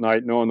well at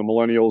night knowing the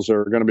millennials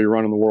are going to be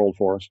running the world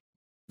for us.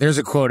 There's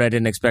a quote I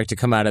didn't expect to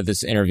come out of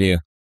this interview.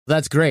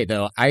 That's great,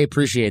 though. I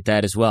appreciate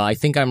that as well. I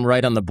think I'm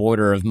right on the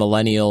border of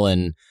millennial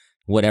and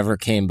whatever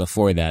came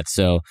before that.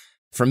 So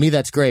for me,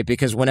 that's great,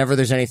 because whenever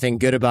there's anything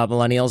good about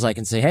millennials, I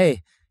can say,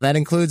 hey, that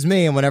includes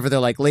me. And whenever they're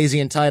like lazy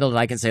entitled,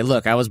 I can say,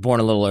 look, I was born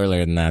a little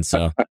earlier than that.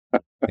 So,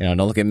 don't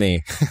look at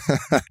me.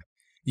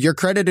 You're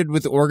credited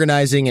with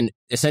organizing and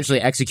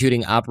essentially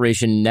executing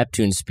Operation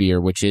Neptune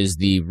Spear, which is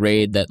the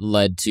raid that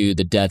led to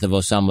the death of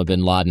Osama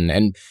bin Laden.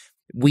 And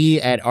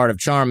we at Art of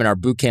Charm and our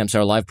boot camps,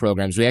 our live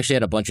programs, we actually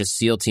had a bunch of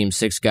SEAL Team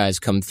 6 guys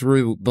come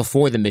through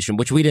before the mission,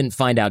 which we didn't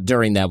find out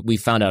during that. We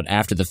found out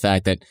after the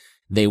fact that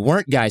they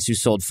weren't guys who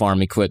sold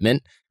farm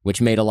equipment,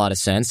 which made a lot of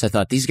sense. I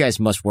thought these guys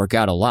must work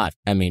out a lot.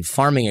 I mean,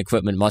 farming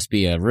equipment must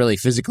be a really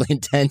physically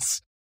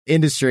intense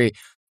industry.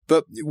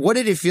 But what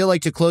did it feel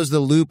like to close the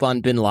loop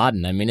on bin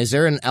Laden? I mean, is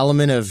there an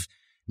element of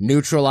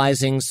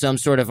neutralizing some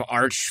sort of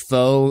arch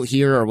foe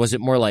here, or was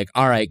it more like,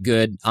 all right,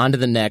 good, on to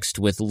the next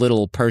with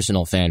little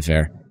personal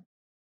fanfare?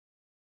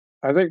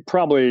 I think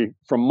probably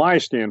from my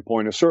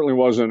standpoint, it certainly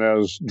wasn't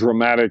as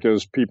dramatic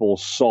as people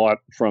saw it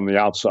from the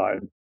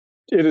outside.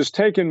 It has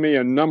taken me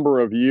a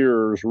number of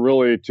years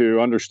really to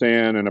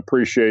understand and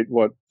appreciate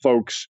what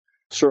folks,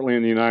 certainly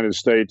in the United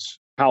States,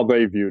 how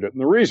they viewed it.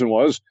 And the reason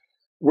was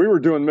we were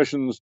doing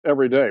missions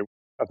every day.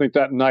 I think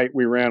that night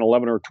we ran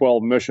 11 or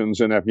 12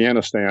 missions in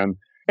Afghanistan.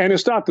 And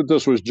it's not that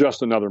this was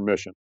just another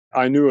mission.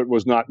 I knew it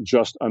was not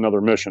just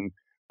another mission.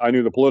 I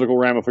knew the political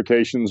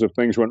ramifications if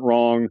things went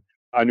wrong.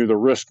 I knew the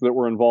risk that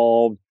were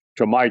involved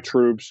to my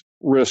troops,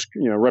 risk,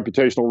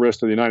 reputational risk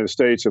to the United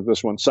States if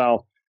this went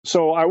south.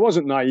 So I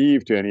wasn't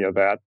naive to any of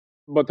that.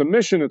 But the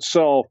mission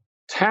itself,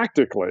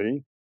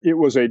 tactically, it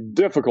was a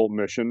difficult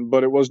mission,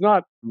 but it was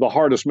not the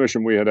hardest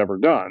mission we had ever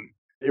done.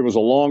 It was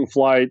a long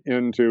flight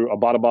into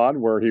Abbottabad,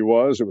 where he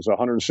was. It was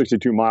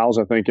 162 miles,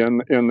 I think,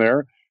 in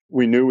there.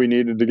 We knew we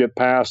needed to get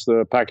past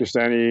the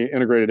Pakistani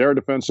integrated air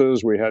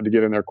defenses. We had to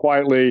get in there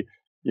quietly.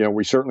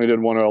 We certainly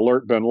didn't want to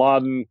alert bin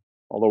Laden,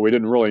 although we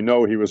didn't really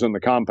know he was in the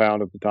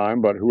compound at the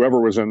time. But whoever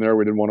was in there,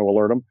 we didn't want to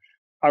alert him.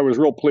 I was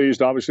real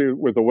pleased, obviously,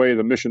 with the way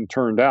the mission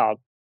turned out.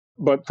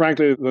 But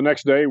frankly, the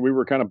next day, we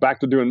were kind of back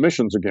to doing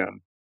missions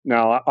again.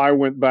 Now, I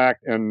went back,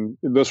 and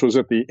this was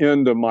at the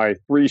end of my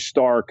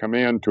 3-star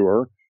command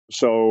tour.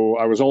 So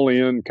I was only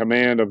in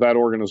command of that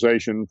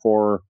organization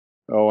for,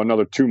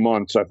 another 2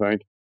 months, I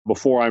think,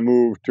 before I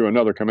moved to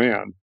another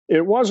command.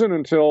 It wasn't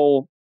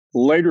until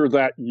later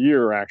that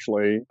year,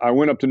 actually, I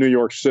went up to New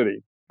York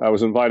City. I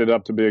was invited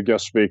up to be a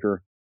guest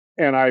speaker.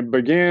 And I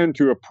began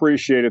to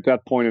appreciate at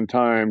that point in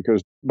time,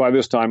 because by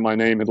this time my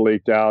name had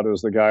leaked out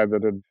as the guy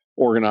that had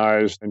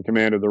organized and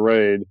commanded the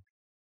raid.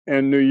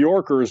 And New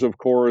Yorkers, of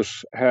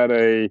course, had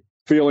a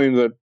feeling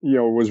that,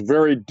 was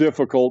very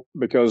difficult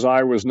because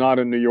I was not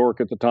in New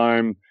York at the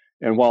time.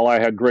 And while I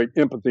had great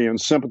empathy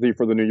and sympathy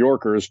for the New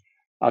Yorkers,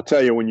 I'll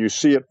tell you, when you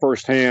see it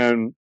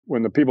firsthand,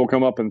 when the people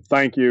come up and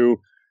thank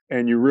you,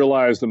 and you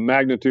realize the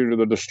magnitude of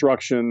the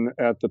destruction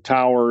at the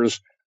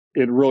towers,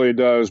 it really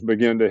does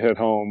begin to hit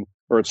home.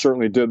 Or it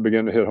certainly did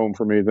begin to hit home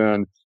for me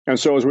then. And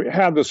so as we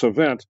had this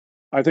event,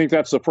 I think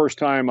that's the first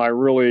time I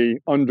really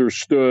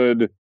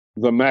understood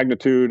the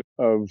magnitude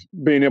of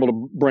being able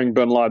to bring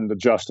bin Laden to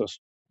justice.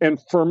 And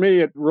for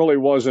me, it really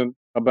wasn't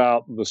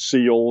about the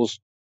SEALs.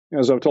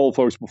 As I've told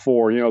folks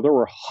before, there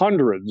were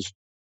hundreds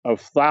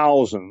of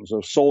thousands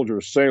of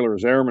soldiers,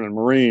 sailors, airmen, and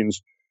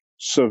Marines,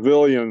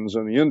 civilians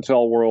in the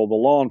intel world, the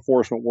law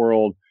enforcement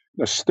world,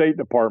 the State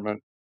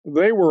Department.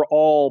 They were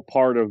all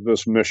part of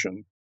this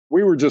mission.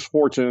 We were just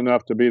fortunate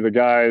enough to be the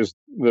guys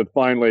that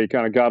finally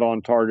kind of got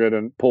on target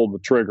and pulled the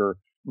trigger.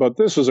 But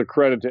this is a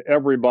credit to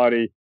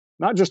everybody,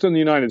 not just in the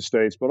United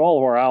States, but all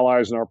of our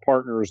allies and our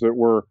partners that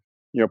were,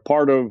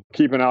 part of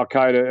keeping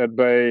al-Qaeda at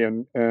bay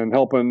and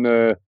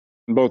helping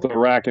both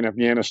Iraq and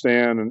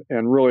Afghanistan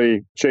and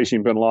really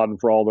chasing bin Laden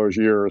for all those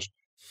years.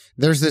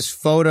 There's this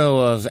photo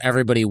of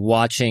everybody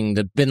watching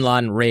the bin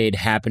Laden raid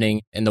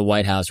happening in the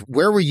White House.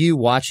 Where were you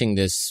watching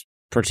this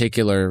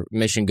particular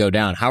mission go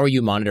down? How are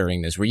you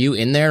monitoring this? Were you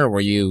in there or were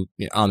you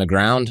on the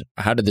ground?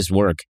 How did this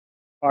work?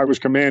 I was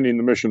commanding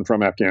the mission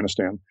from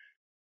Afghanistan.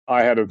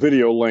 I had a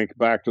video link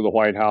back to the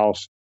White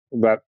House.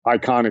 That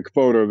iconic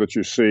photo that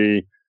you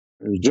see,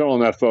 the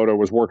gentleman in that photo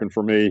was working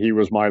for me. He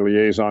was my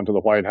liaison to the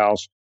White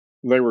House.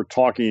 They were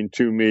talking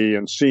to me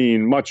and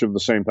seeing much of the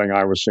same thing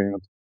I was seeing.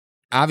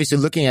 Obviously,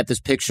 looking at this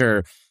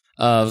picture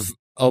of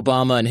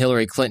Obama and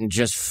Hillary Clinton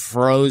just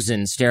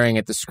frozen staring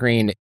at the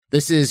screen,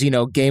 this is,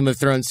 Game of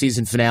Thrones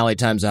season finale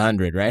times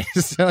 100, right?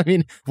 So,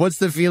 what's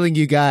the feeling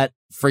you got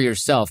for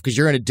yourself? Because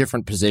you're in a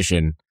different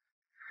position.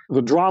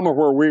 The drama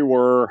where we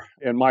were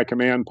in my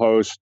command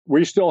post,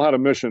 we still had a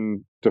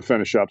mission to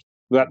finish up.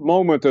 That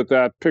moment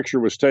that picture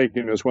was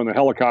taken is when the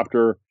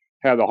helicopter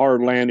had the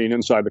hard landing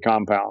inside the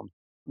compound.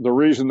 The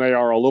reason they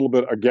are a little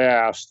bit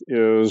aghast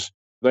is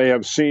they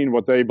have seen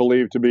what they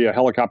believe to be a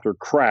helicopter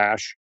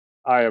crash.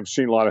 I have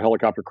seen a lot of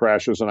helicopter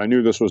crashes, and I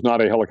knew this was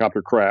not a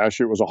helicopter crash.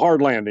 It was a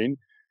hard landing,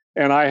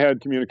 and I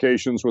had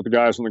communications with the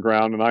guys on the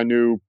ground, and I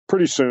knew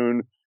pretty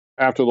soon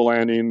after the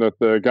landing that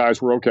the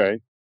guys were okay.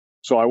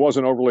 So I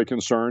wasn't overly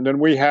concerned, and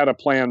we had a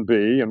plan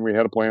B, and we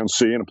had a plan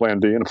C, and a plan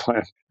D, and a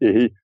plan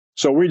E.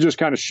 So we just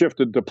kind of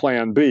shifted to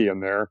plan B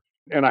in there,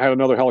 and I had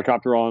another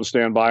helicopter on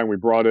standby, and we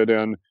brought it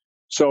in.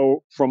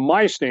 So from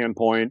my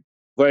standpoint,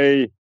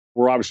 they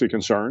were obviously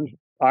concerned.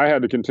 I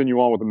had to continue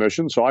on with the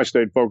mission, so I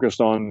stayed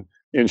focused on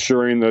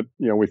ensuring that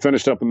we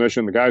finished up the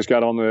mission, the guys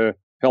got on the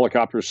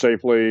helicopter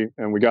safely,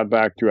 and we got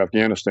back to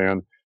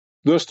Afghanistan.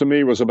 This, to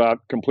me, was about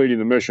completing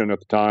the mission at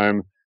the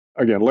time.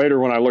 Again, later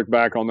when I look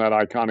back on that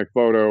iconic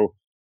photo,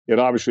 it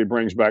obviously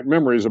brings back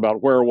memories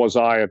about where was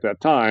I at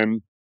that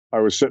time. I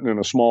was sitting in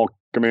a small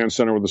command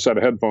center with a set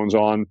of headphones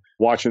on,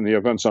 watching the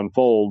events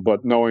unfold,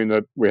 but knowing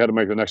that we had to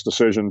make the next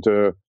decision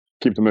to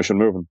keep the mission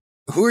moving.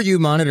 Who are you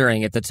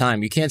monitoring at the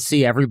time? You can't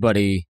see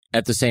everybody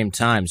at the same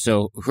time.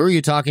 So who are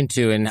you talking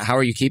to and how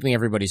are you keeping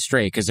everybody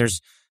straight? Because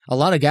there's a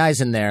lot of guys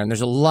in there and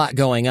there's a lot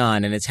going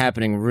on and it's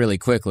happening really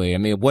quickly.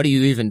 What are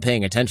you even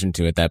paying attention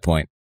to at that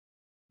point?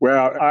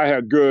 Well, I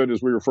had good,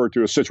 as we refer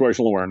to as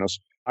situational awareness.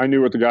 I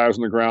knew what the guys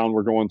on the ground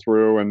were going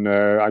through, and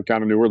I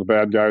kind of knew where the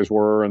bad guys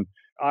were. And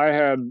I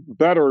had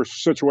better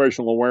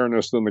situational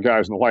awareness than the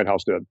guys in the White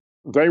House did.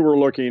 They were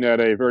looking at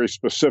a very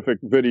specific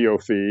video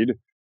feed.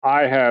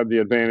 I had the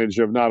advantage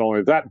of not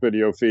only that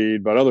video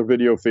feed, but other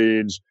video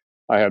feeds.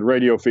 I had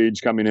radio feeds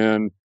coming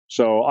in.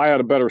 So I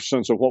had a better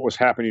sense of what was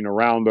happening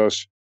around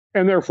us.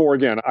 And therefore,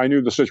 again, I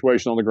knew the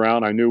situation on the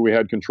ground. I knew we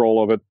had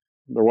control of it.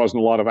 There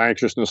wasn't a lot of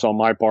anxiousness on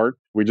my part.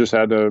 We just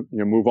had to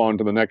move on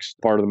to the next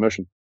part of the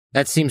mission.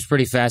 That seems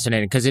pretty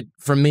fascinating because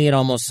for me, it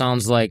almost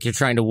sounds like you're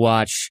trying to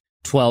watch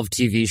 12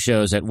 TV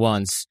shows at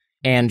once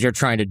and you're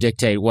trying to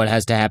dictate what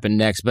has to happen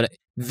next. But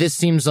this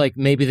seems like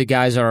maybe the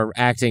guys are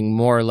acting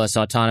more or less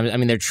autonomous.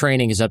 Their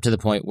training is up to the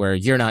point where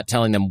you're not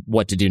telling them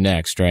what to do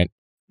next, right?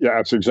 Yeah,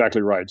 that's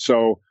exactly right.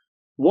 So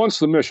once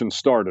the mission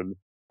started,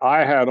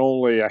 I had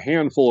only a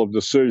handful of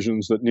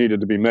decisions that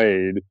needed to be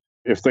made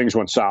if things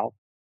went south.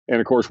 And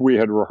of course, we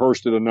had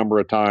rehearsed it a number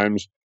of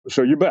times.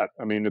 So you bet.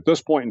 At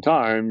this point in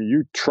time,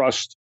 you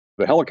trust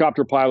the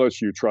helicopter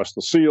pilots, you trust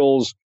the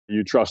SEALs,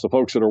 you trust the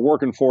folks that are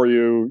working for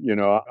you.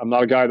 I'm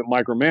not a guy that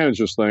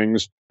micromanages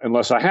things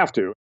unless I have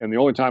to. And the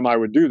only time I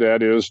would do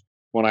that is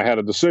when I had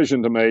a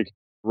decision to make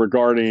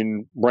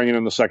regarding bringing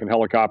in the second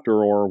helicopter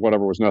or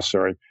whatever was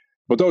necessary.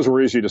 But those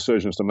were easy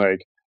decisions to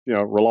make.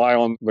 Rely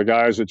on the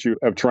guys that you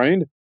have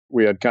trained.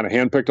 We had kind of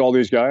handpicked all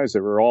these guys. They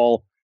were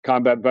all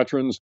combat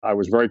veterans. I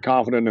was very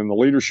confident in the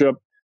leadership,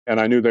 and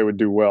I knew they would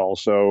do well.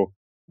 So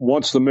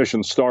once the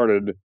mission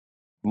started,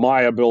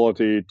 my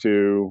ability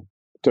to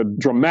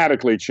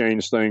dramatically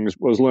change things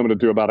was limited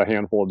to about a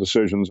handful of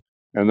decisions,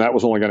 and that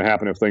was only going to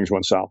happen if things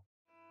went south.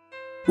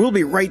 We'll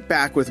be right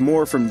back with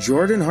more from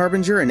Jordan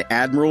Harbinger and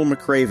Admiral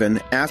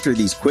McRaven after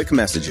these quick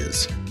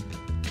messages.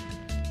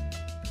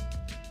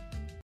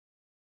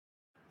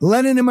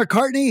 Lennon and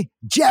McCartney,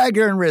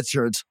 Jagger and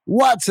Richards,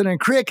 Watson and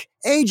Crick,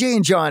 AJ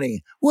and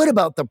Johnny. What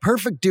about the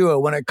perfect duo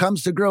when it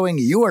comes to growing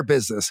your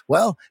business?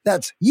 Well,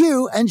 that's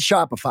you and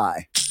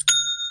Shopify.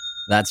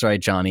 That's right,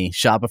 Johnny.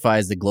 Shopify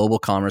is the global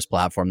commerce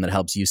platform that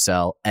helps you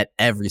sell at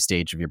every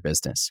stage of your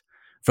business.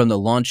 From the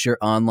launch your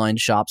online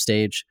shop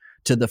stage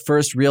to the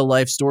first real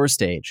life store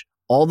stage,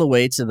 all the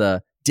way to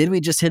the did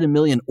we just hit 1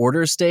 million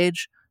orders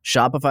stage?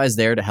 Shopify is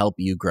there to help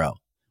you grow.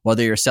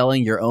 Whether you're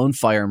selling your own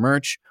fire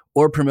merch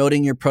or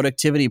promoting your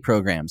productivity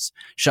programs,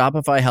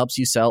 Shopify helps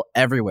you sell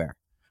everywhere.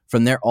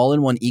 From their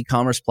all-in-one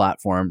e-commerce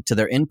platform to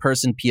their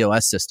in-person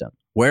POS system,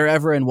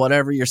 wherever and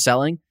whatever you're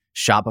selling,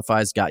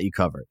 Shopify's got you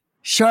covered.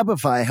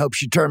 Shopify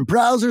helps you turn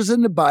browsers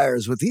into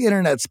buyers with the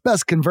internet's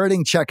best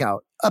converting checkout,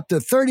 up to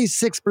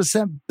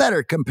 36%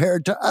 better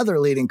compared to other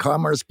leading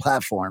commerce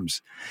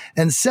platforms.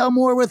 And sell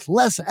more with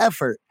less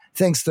effort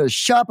thanks to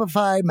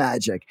Shopify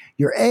Magic,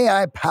 your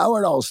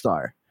AI-powered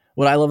all-star.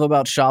 What I love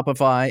about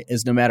Shopify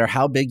is no matter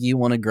how big you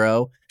want to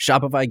grow,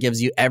 Shopify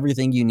gives you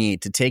everything you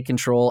need to take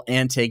control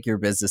and take your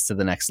business to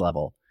the next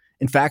level.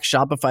 In fact,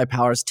 Shopify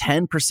powers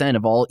 10%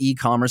 of all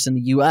e-commerce in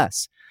the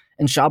U.S.,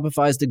 and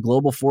Shopify is the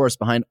global force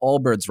behind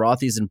Allbirds,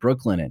 Rothy's, and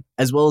Brooklinen,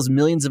 as well as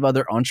millions of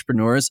other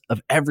entrepreneurs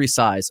of every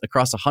size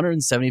across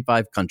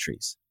 175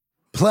 countries.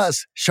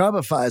 Plus,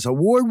 Shopify's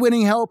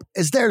award-winning help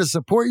is there to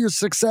support your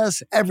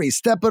success every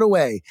step of the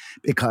way,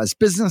 because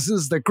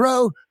businesses that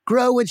grow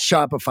with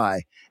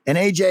Shopify. And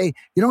AJ,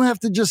 you don't have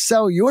to just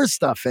sell your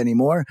stuff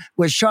anymore.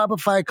 With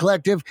Shopify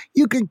Collective,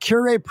 you can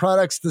curate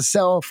products to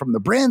sell from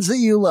the brands that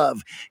you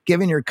love,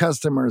 giving your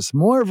customers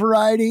more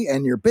variety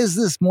and your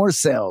business more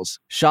sales.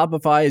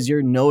 Shopify is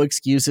your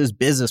no-excuses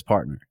business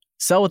partner.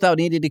 Sell without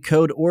needing to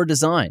code or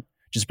design.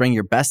 Just bring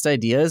your best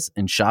ideas,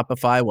 and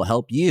Shopify will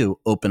help you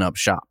open up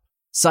shop.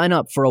 Sign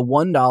up for a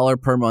 $1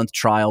 per month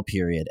trial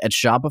period at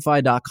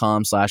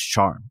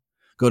shopify.com/charm.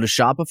 Go to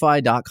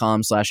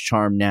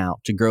shopify.com/charm now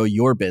to grow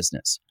your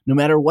business, no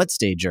matter what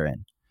stage you're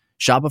in.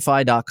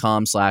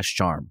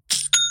 Shopify.com/charm.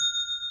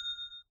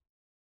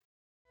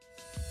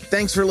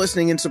 Thanks for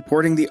listening and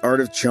supporting The Art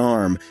of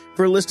Charm.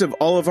 For a list of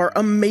all of our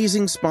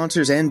amazing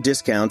sponsors and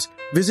discounts,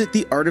 visit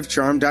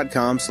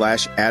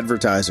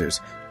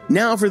theartofcharm.com/advertisers.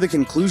 Now for the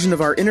conclusion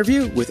of our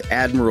interview with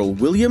Admiral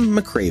William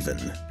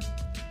McRaven.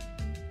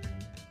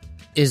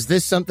 Is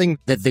this something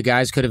that the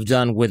guys could have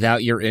done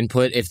without your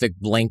input if the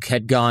link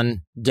had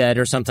gone dead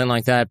or something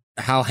like that?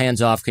 How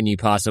hands-off can you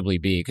possibly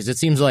be? Because it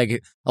seems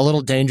like a little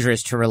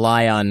dangerous to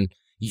rely on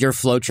your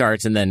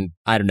flowcharts and then,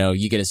 I don't know,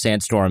 you get a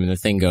sandstorm and the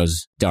thing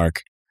goes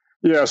dark.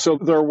 Yeah, so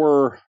there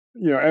were,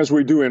 as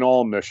we do in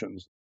all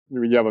missions,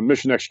 you have a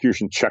mission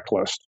execution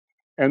checklist.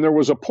 And there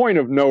was a point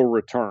of no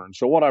return.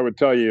 So what I would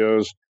tell you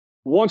is,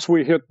 once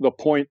we hit the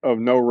point of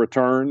no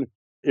return,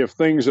 if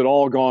things had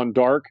all gone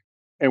dark,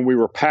 and we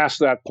were past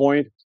that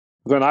point,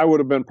 then I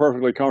would have been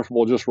perfectly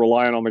comfortable just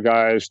relying on the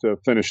guys to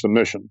finish the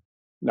mission.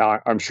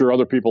 Now, I'm sure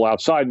other people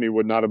outside me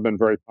would not have been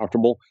very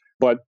comfortable,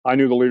 but I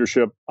knew the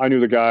leadership, I knew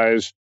the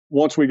guys.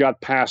 Once we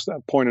got past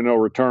that point of no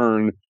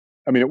return,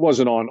 it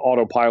wasn't on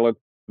autopilot.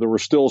 There were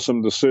still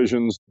some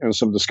decisions and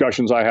some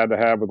discussions I had to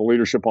have with the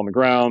leadership on the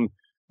ground,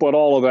 but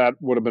all of that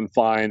would have been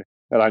fine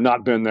had I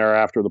not been there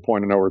after the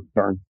point of no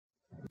return.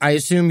 I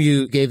assume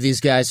you gave these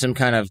guys some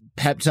kind of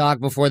pep talk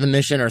before the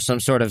mission or some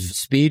sort of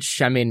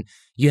speech.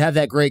 You have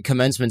that great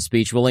commencement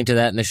speech. We'll link to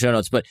that in the show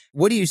notes. But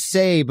what do you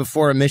say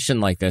before a mission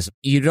like this?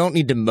 You don't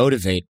need to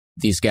motivate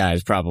these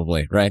guys,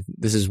 probably, right?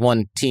 This is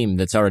one team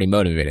that's already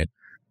motivated.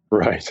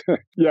 Right.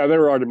 Yeah, they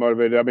were already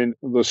motivated.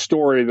 The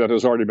story that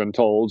has already been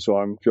told, so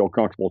I feel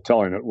comfortable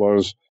telling it,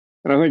 was,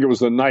 and I think it was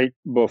the night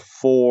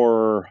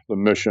before the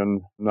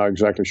mission. I'm not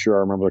exactly sure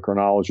I remember the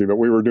chronology, but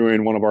we were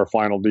doing one of our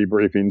final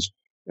debriefings.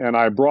 And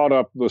I brought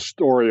up the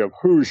story of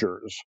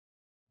Hoosiers.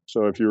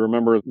 So if you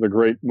remember the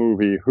great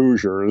movie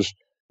Hoosiers,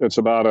 it's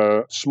about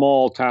a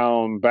small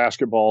town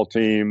basketball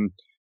team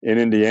in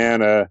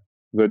Indiana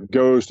that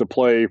goes to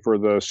play for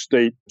the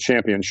state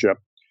championship.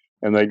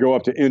 And they go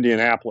up to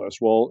Indianapolis.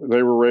 Well,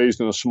 they were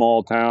raised in a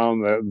small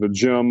town. The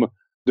gym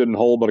didn't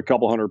hold but a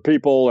couple hundred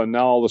people. And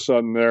now all of a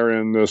sudden they're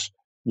in this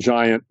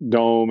giant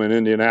dome in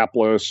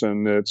Indianapolis,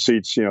 and it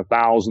seats,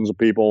 thousands of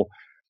people.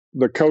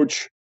 The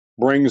coach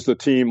brings the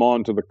team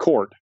onto the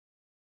court,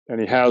 and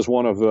he has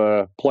one of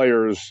the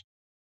players.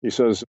 He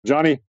says,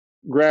 "Johnny,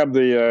 grab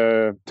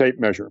the tape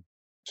measure."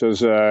 He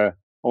says, "I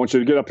want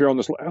you to get up here on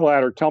this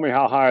ladder. Tell me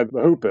how high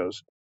the hoop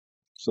is."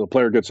 So the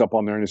player gets up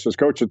on there and he says,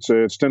 "Coach,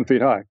 it's 10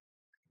 feet high."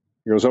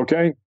 He goes,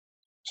 "Okay."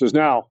 He says,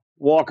 "Now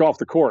walk off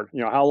the court.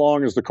 How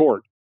long is the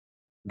court?"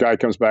 The guy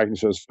comes back and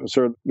says,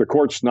 "Sir, the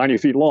court's 90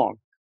 feet long."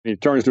 And he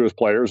turns to his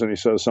players and he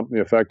says something to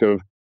the effect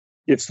of,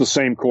 "It's the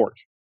same court.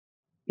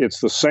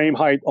 It's the same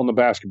height on the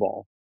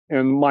basketball."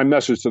 And my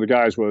message to the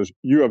guys was,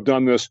 you have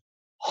done this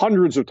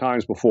hundreds of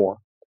times before.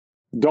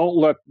 Don't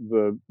let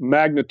the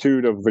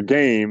magnitude of the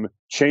game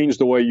change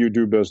the way you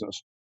do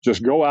business.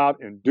 Just go out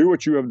and do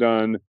what you have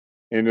done,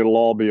 and it'll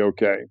all be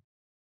okay.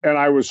 And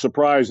I was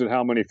surprised at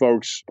how many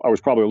folks, I was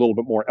probably a little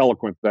bit more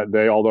eloquent that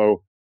day,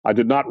 although I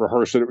did not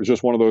rehearse it. It was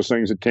just one of those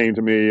things that came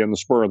to me in the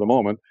spur of the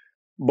moment.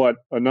 But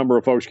a number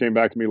of folks came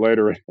back to me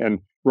later and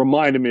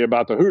reminded me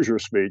about the Hoosier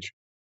speech.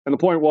 And the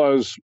point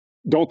was,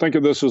 don't think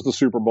of this as the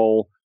Super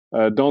Bowl.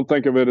 Don't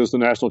think of it as the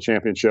national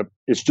championship.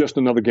 It's just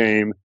another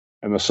game.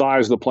 And the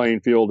size of the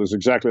playing field is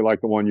exactly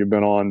like the one you've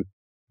been on.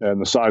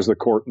 And the size of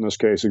the court in this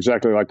case,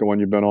 exactly like the one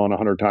you've been on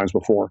 100 times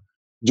before.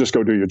 Just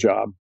go do your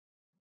job.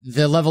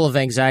 The level of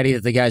anxiety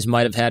that the guys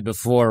might have had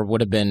before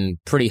would have been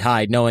pretty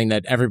high, knowing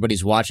that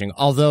everybody's watching.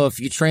 Although if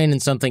you train in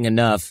something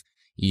enough,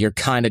 you're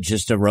kind of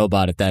just a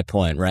robot at that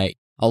point, right?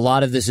 A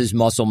lot of this is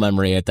muscle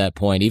memory at that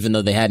point, even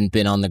though they hadn't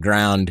been on the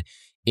ground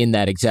in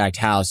that exact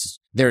house.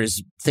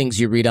 There's things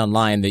you read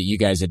online that you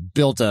guys had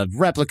built a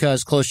replica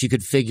as close as you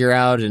could figure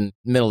out in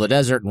the middle of the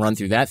desert and run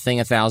through that thing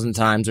 1,000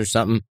 times or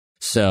something.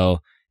 So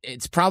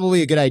it's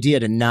probably a good idea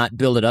to not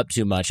build it up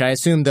too much. I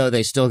assume, though,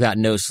 they still got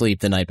no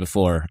sleep the night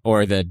before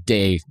or the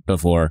day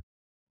before.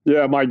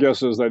 Yeah, my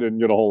guess is they didn't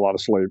get a whole lot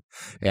of sleep.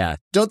 Yeah.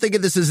 Don't think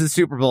of this as the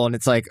Super Bowl and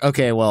it's like,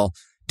 okay, well,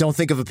 don't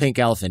think of a pink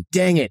elephant.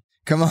 Dang it.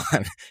 Come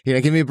on.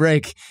 Give me a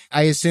break.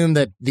 I assume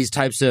that these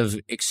types of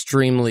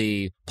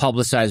extremely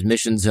publicized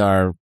missions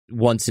are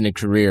once in a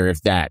career,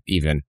 if that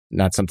even,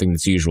 not something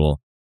that's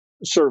usual.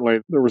 Certainly,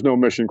 there was no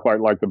mission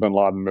quite like the bin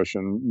Laden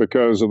mission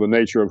because of the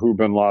nature of who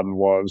bin Laden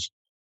was.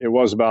 It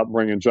was about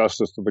bringing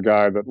justice to the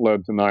guy that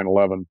led to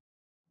 9/11.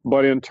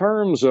 But in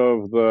terms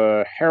of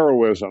the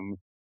heroism,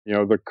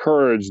 the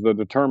courage, the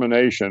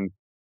determination,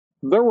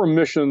 there were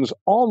missions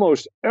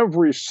almost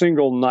every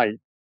single night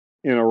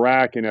in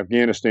Iraq and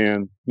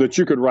Afghanistan that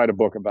you could write a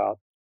book about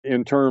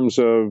in terms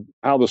of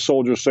how the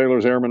soldiers,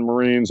 sailors, airmen,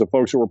 Marines, the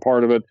folks that were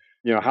part of it,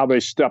 how they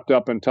stepped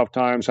up in tough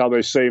times, how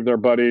they saved their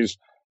buddies,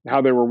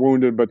 how they were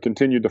wounded but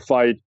continued to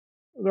fight.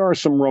 There are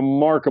some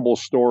remarkable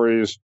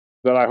stories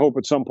that I hope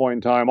at some point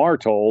in time are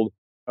told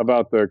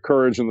about the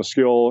courage and the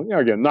skill,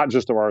 again, not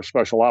just of our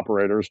special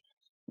operators,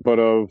 but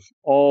of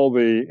all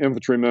the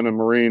infantrymen and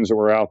Marines that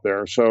were out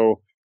there.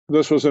 So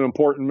this was an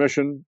important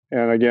mission.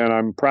 And again,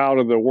 I'm proud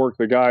of the work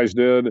the guys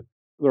did.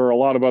 There are a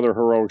lot of other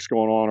heroics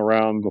going on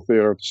around the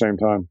theater at the same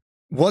time.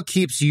 What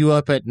keeps you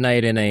up at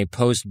night in a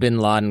post-Bin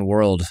Laden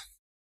world?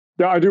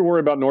 Yeah, I do worry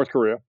about North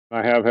Korea.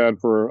 I have had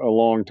for a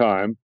long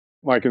time.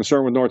 My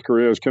concern with North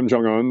Korea is Kim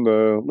Jong-un,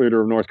 the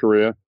leader of North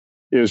Korea,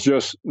 is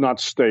just not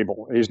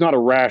stable. He's not a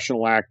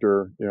rational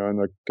actor, in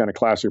the kind of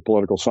classic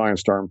political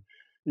science term.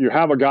 You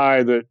have a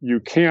guy that you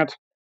can't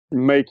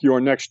make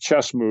your next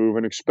chess move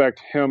and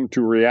expect him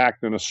to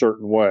react in a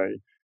certain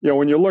way.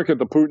 When you look at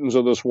the Putins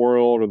of this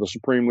world or the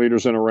supreme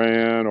leaders in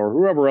Iran or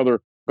whoever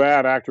other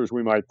bad actors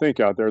we might think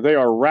out there, they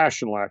are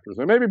rational actors.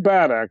 They may be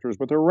bad actors,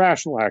 but they're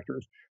rational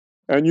actors.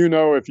 And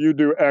if you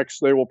do X,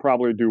 they will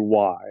probably do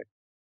Y.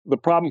 The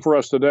problem for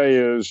us today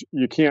is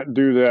you can't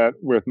do that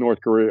with North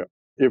Korea.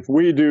 If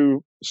we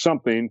do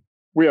something,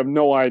 we have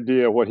no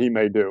idea what he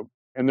may do.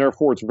 And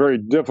therefore, it's very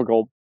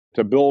difficult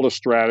to build a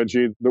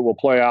strategy that will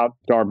play out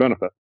to our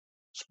benefit.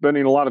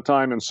 Spending a lot of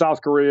time in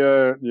South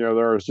Korea,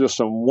 there's just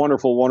some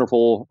wonderful,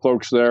 wonderful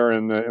folks there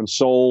in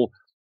Seoul.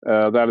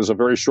 That is a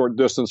very short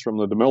distance from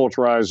the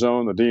demilitarized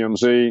zone, the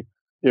DMZ.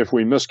 If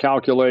we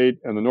miscalculate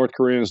and the North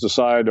Koreans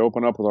decide to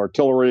open up with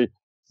artillery,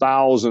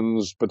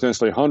 thousands,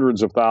 potentially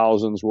hundreds of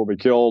thousands will be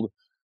killed.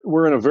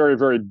 We're in a very,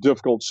 very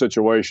difficult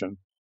situation.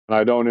 And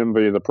I don't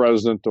envy the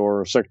president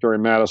or Secretary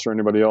Mattis or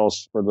anybody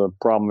else for the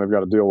problem they've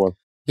got to deal with.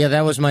 Yeah,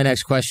 that was my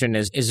next question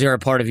is there a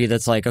part of you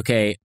that's like,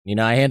 okay,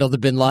 I handled the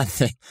Bin Laden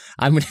thing.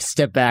 I'm going to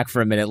step back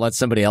for a minute, let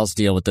somebody else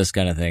deal with this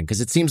kind of thing?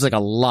 Because it seems like a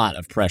lot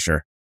of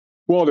pressure.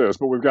 Well, it is,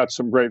 but we've got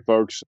some great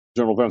folks.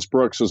 General Vince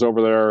Brooks is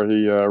over there.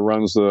 He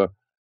runs the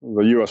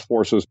U.S.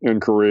 forces in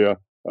Korea,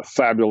 a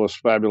fabulous,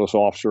 fabulous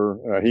officer.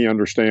 He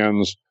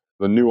understands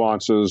the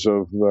nuances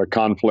of the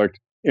conflict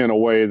in a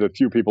way that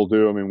few people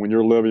do. I mean, when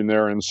you're living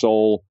there in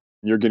Seoul,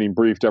 you're getting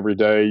briefed every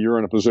day. You're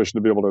in a position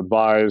to be able to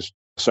advise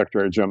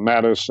Secretary Jim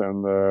Mattis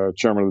and the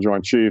Chairman of the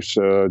Joint Chiefs,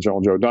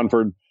 General Joe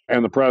Dunford,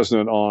 and the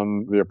President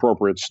on the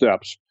appropriate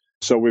steps.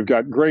 So we've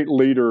got great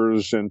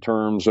leaders in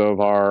terms of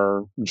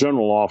our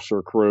general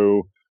officer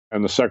crew,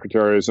 and the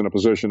Secretary is in a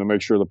position to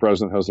make sure the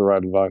President has the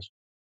right advice.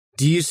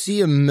 Do you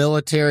see a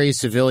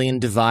military-civilian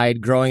divide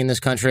growing in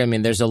this country? I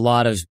mean, there's a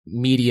lot of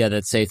media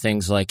that say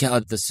things like,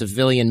 the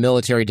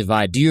civilian-military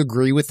divide. Do you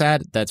agree with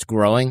that? That's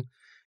growing?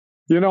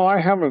 I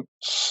haven't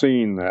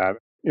seen that.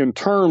 In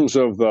terms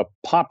of the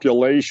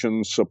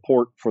population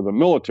support for the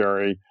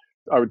military,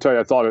 I would tell you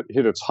I thought it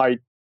hit its height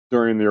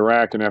during the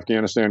Iraq and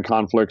Afghanistan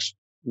conflicts.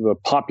 The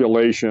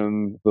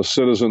population, the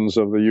citizens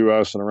of the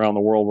U.S. and around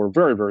the world were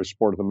very, very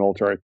supportive of the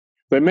military.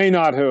 They may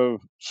not have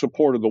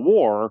supported the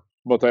war,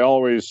 but they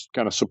always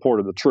kind of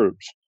supported the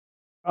troops.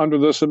 Under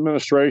this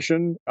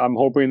administration, I'm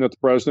hoping that the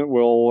president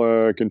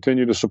will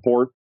continue to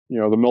support,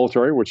 the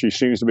military, which he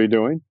seems to be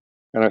doing.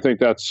 And I think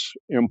that's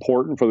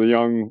important for the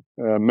young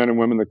men and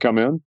women that come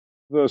in.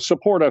 The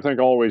support, I think,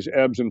 always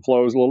ebbs and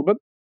flows a little bit.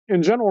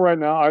 In general, right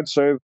now, I'd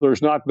say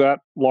there's not that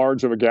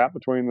large of a gap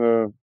between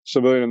the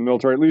civilian and the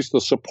military, at least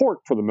the support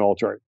for the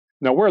military.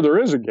 Now, where there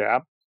is a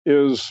gap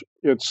is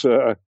it's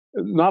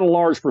not a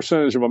large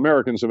percentage of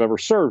Americans have ever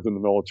served in the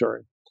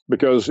military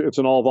because it's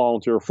an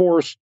all-volunteer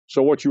force.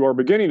 So what you are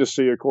beginning to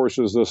see, of course,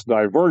 is this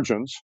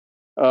divergence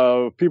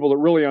of people that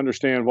really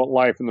understand what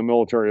life in the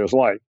military is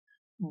like.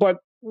 But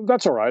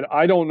that's all right.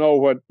 I don't know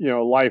what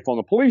life on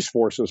the police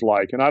force is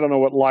like, and I don't know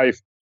what life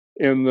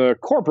in the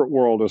corporate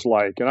world is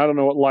like, and I don't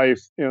know what life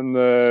in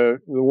the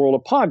world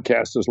of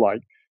podcasts is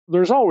like.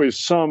 There's always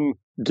some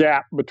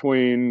gap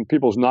between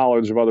people's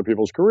knowledge of other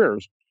people's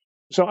careers.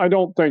 So I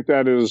don't think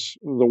that is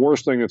the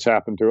worst thing that's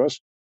happened to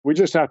us. We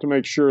just have to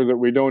make sure that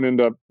we don't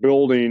end up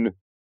building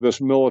this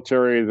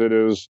military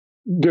that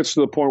gets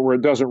to the point where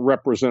it doesn't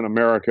represent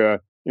America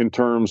in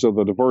terms of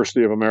the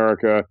diversity of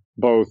America,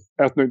 both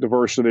ethnic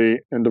diversity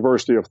and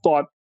diversity of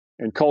thought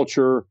and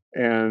culture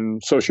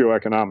and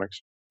socioeconomics.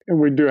 And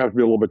we do have to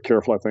be a little bit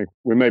careful, I think.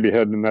 We may be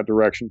heading in that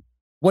direction.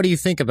 What do you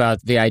think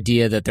about the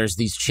idea that there's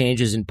these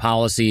changes in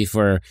policy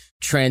for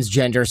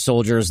transgender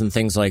soldiers and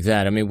things like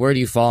that? I mean, where do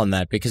you fall in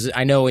that? Because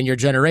I know in your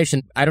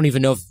generation, I don't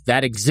even know if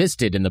that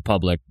existed in the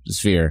public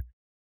sphere.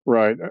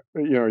 Right.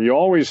 You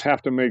always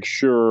have to make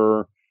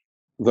sure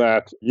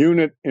that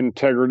unit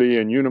integrity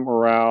and unit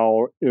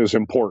morale is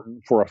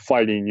important for a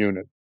fighting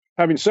unit.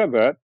 Having said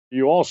that,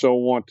 you also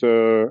want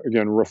to,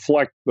 again,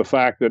 reflect the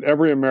fact that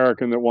every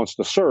American that wants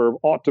to serve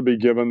ought to be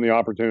given the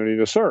opportunity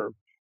to serve.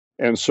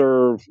 And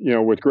serve,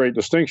 with great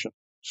distinction.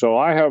 So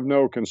I have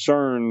no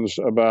concerns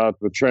about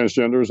the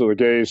transgenders or the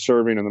gays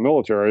serving in the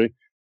military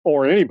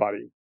or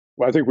anybody.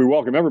 I think we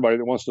welcome everybody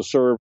that wants to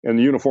serve in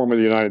the uniform of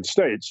the United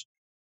States.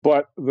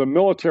 But the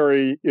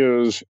military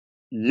is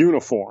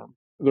uniform.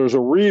 There's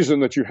a reason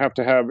that you have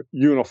to have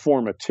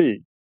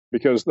uniformity,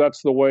 because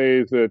that's the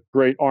way that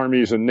great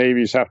armies and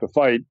navies have to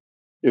fight,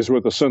 is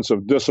with a sense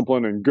of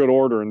discipline and good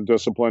order and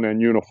discipline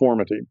and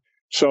uniformity.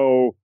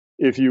 So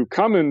if you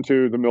come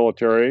into the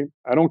military,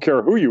 I don't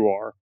care who you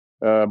are,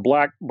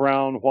 black,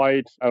 brown,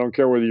 white, I don't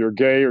care whether you're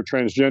gay or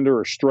transgender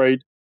or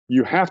straight,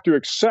 you have to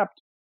accept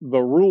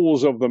the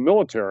rules of the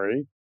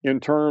military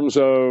in terms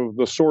of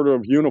the sort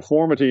of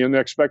uniformity and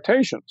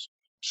expectations.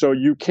 So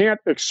you can't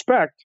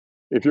expect,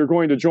 if you're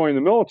going to join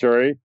the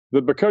military,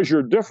 that because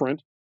you're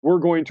different, we're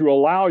going to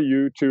allow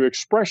you to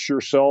express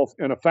yourself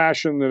in a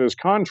fashion that is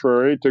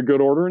contrary to good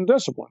order and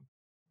discipline.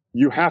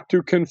 You have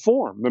to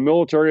conform. The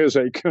military is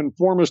a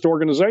conformist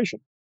organization.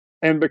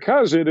 And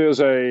because it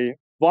is a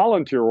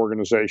volunteer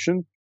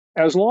organization,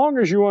 as long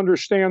as you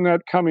understand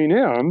that coming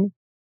in,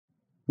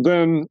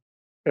 then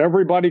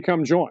everybody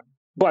come join.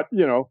 But,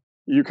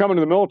 you come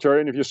into the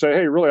military and if you say,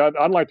 hey, really,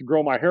 I'd like to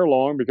grow my hair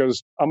long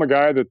because I'm a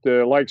guy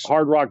that likes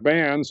hard rock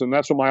bands and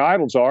that's what my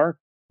idols are,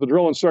 the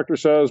drill instructor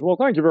says, well,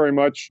 thank you very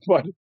much,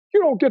 but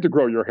you don't get to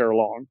grow your hair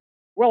long.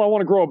 Well, I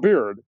want to grow a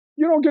beard.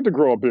 You don't get to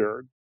grow a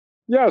beard.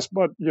 Yes,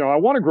 but, I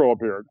want to grow a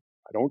beard.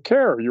 I don't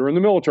care. You're in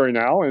the military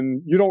now,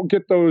 and you don't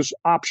get those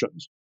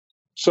options.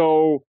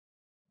 So,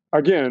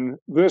 again,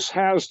 this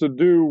has to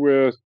do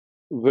with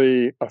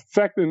the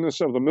effectiveness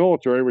of the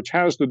military, which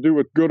has to do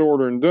with good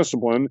order and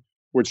discipline,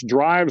 which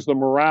drives the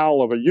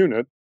morale of a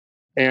unit.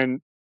 And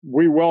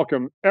we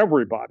welcome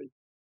everybody.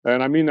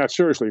 And I mean that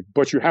seriously.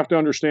 But you have to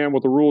understand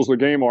what the rules of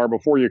the game are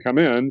before you come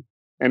in.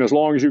 And as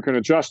long as you can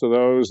adjust to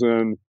those,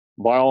 then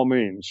by all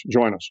means,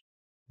 join us.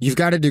 You've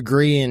got a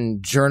degree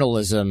in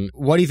journalism.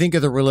 What do you think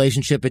of the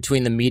relationship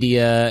between the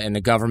media and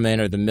the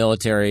government or the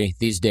military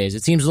these days?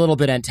 It seems a little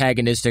bit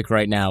antagonistic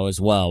right now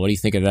as well. What do you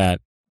think of that?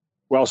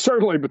 Well,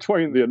 certainly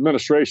between the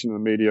administration and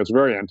the media, it's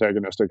very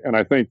antagonistic. And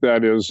I think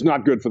that is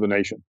not good for the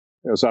nation.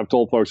 As I've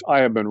told folks, I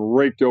have been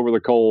raked over the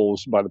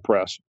coals by the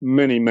press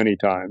many, many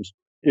times.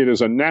 It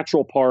is a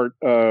natural part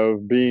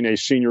of being a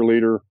senior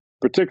leader,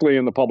 particularly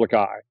in the public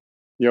eye.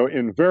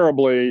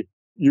 Invariably,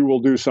 you will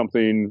do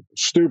something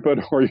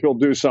stupid or you'll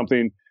do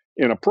something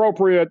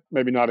inappropriate,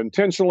 maybe not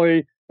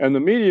intentionally, and the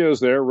media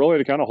is there really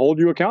to kind of hold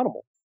you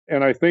accountable.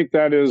 And I think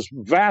that is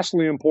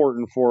vastly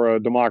important for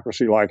a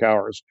democracy like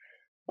ours.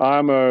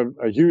 I'm a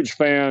huge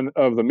fan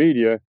of the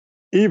media,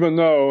 even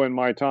though in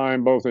my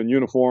time, both in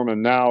uniform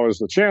and now as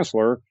the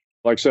chancellor,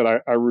 like I said, I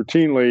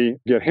routinely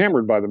get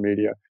hammered by the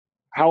media.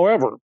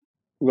 However,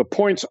 the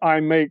points I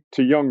make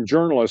to young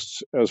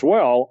journalists as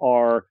well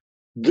are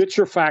get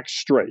your facts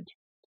straight.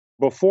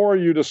 Before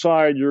you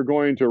decide you're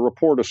going to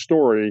report a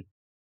story,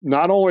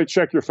 not only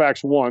check your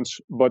facts once,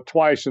 but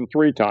twice and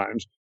three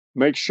times.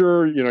 Make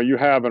sure, you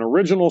have an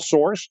original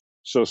source,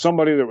 so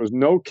somebody that was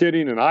no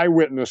kidding, an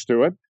eyewitness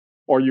to it,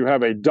 or you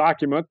have a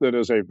document that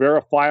is a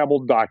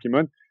verifiable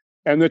document,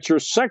 and that your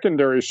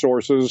secondary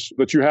sources,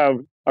 that you have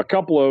a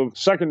couple of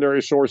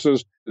secondary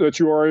sources that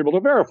you are able to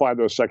verify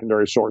those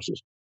secondary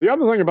sources. The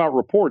other thing about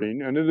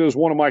reporting, and it is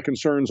one of my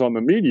concerns on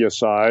the media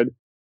side,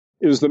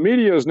 is the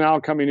media is now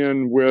coming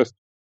in with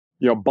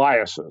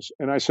biases.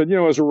 And I said,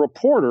 as a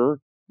reporter,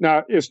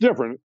 now it's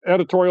different.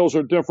 Editorials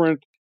are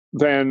different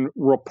than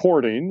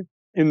reporting.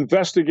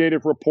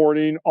 Investigative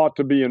reporting ought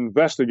to be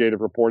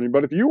investigative reporting.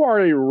 But if you are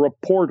a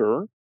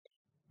reporter,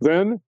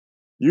 then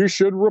you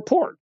should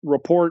report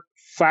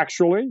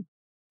factually,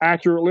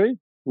 accurately,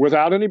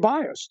 without any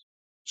bias.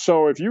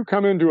 So if you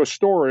come into a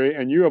story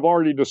and you have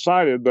already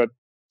decided that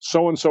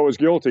so-and-so is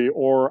guilty,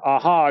 or,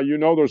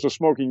 there's a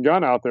smoking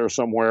gun out there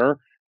somewhere,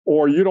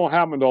 or you don't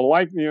happen to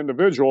like the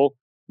individual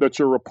that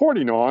you're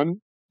reporting on,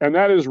 and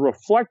that is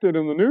reflected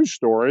in the news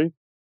story,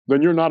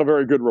 then you're not a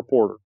very good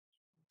reporter.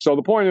 So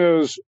the point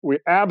is, we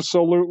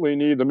absolutely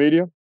need the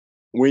media.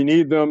 We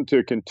need them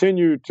to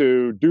continue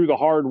to do the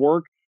hard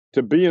work,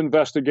 to be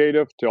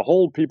investigative, to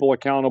hold people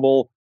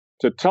accountable,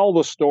 to tell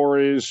the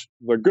stories,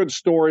 the good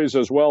stories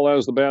as well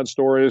as the bad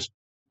stories.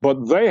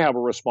 But they have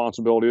a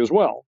responsibility as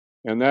well,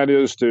 and that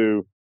is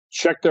to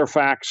check their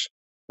facts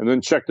and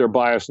then check their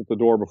bias at the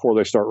door before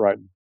they start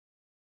writing.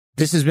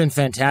 This has been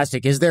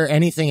fantastic. Is there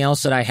anything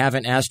else that I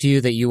haven't asked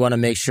you that you want to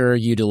make sure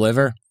you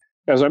deliver?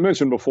 As I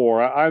mentioned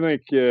before, I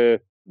think the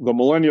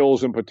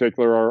millennials in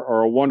particular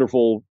are a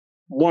wonderful,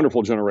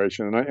 wonderful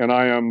generation, and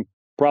I am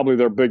probably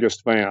their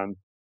biggest fan.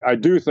 I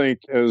do think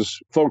as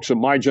folks of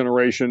my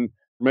generation,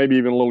 maybe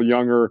even a little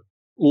younger,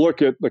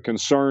 look at the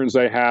concerns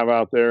they have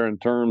out there in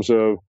terms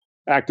of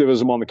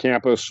activism on the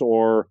campus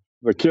or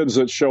the kids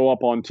that show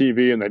up on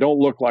TV and they don't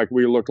look like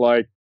we look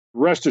like,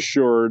 rest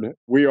assured,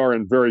 we are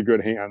in very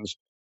good hands.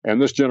 And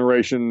this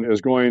generation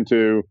is going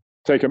to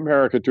take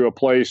America to a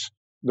place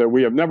that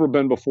we have never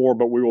been before,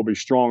 but we will be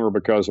stronger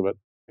because of it.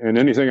 And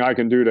anything I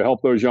can do to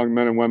help those young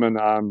men and women,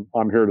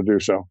 I'm here to do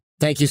so.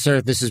 Thank you,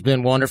 sir. This has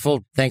been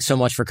wonderful. Thanks so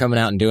much for coming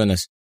out and doing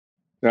this.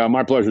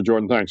 My pleasure,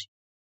 Jordan. Thanks.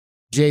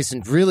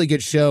 Jason, really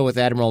good show with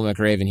Admiral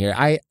McRaven here.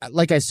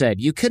 Like I said,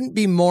 you couldn't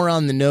be more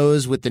on the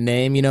nose with the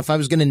name. You know, if I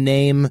was going to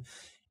name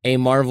a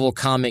Marvel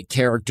comic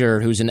character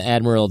who's an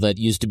admiral that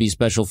used to be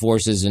Special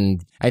Forces,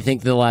 and I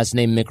think the last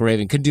name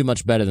McRaven could do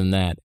much better than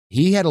that.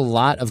 He had a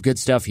lot of good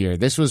stuff here.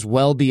 This was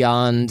well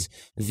beyond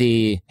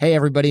the, hey,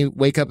 everybody,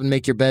 wake up and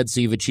make your bed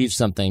so you've achieved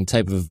something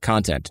type of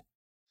content.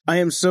 I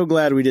am so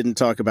glad we didn't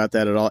talk about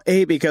that at all.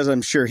 A, because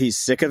I'm sure he's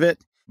sick of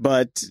it.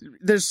 But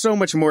there's so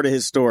much more to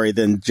his story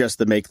than just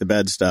the make the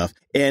bed stuff.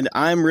 And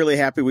I'm really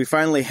happy we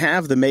finally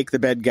have the make the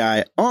bed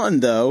guy on,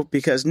 though,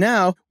 because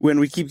now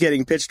when we keep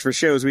getting pitched for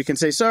shows, we can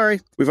say,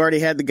 sorry, we've already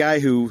had the guy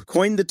who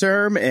coined the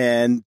term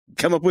and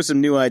come up with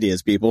some new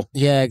ideas, people.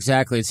 Yeah,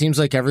 exactly. It seems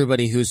like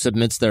everybody who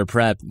submits their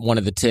prep, one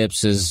of the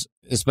tips is,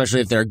 especially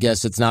if they're a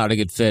guest, it's not a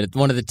good fit.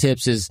 One of the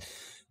tips is,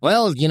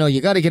 well, you know,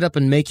 you got to get up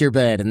and make your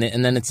bed. And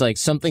then it's like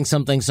something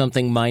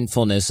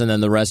mindfulness. And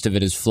then the rest of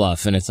it is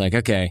fluff. And it's like,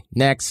 okay,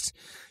 next.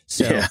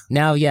 So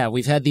now,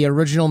 we've had the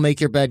original Make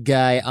Your Bed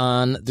guy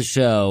on the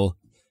show,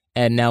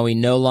 and now we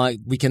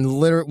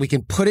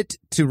can put it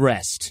to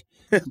rest.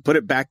 Put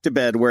it back to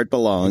bed where it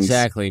belongs.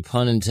 Exactly.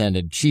 Pun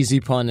intended. Cheesy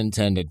pun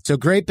intended. So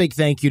great big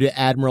thank you to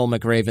Admiral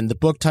McRaven. The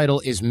book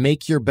title is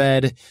Make Your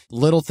Bed,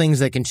 Little Things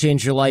That Can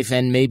Change Your Life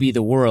and Maybe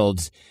the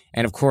World.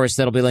 And of course,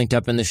 that'll be linked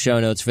up in the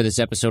show notes for this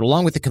episode,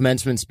 along with the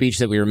commencement speech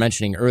that we were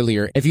mentioning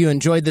earlier. If you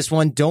enjoyed this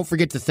one, don't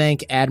forget to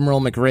thank Admiral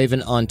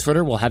McRaven on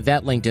Twitter. We'll have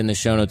that linked in the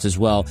show notes as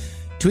well.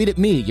 Tweet at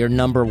me your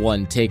number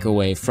one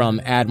takeaway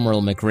from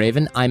Admiral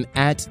McRaven. I'm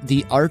at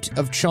The Art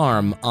of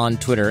Charm on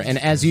Twitter. And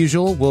as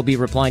usual, we'll be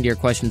replying to your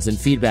questions and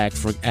feedback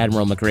for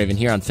Admiral McRaven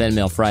here on Fan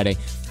Mail Friday.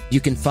 You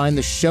can find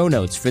the show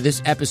notes for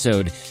this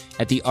episode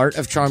at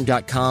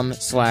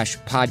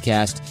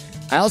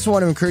theartofcharm.com/podcast. I also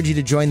want to encourage you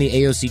to join the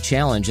AOC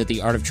Challenge at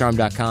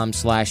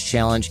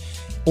theartofcharm.com/challenge.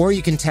 Or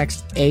you can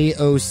text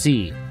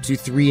AOC to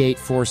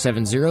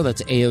 38470.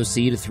 That's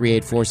AOC to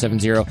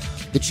 38470.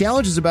 The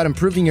challenge is about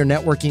improving your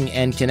networking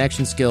and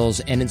connection skills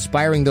and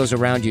inspiring those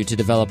around you to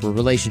develop a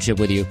relationship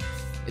with you.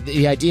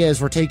 The idea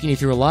is we're taking you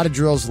through a lot of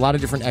drills, a lot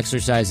of different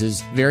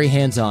exercises, very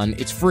hands-on.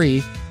 It's free.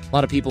 A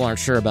lot of people aren't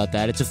sure about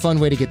that. It's a fun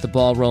way to get the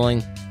ball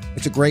rolling.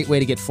 It's a great way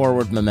to get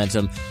forward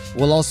momentum.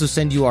 We'll also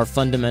send you our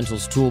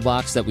fundamentals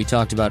toolbox that we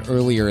talked about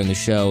earlier in the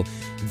show.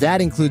 That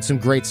includes some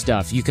great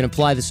stuff. You can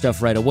apply the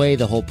stuff right away.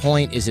 The whole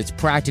point is it's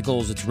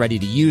practical, it's ready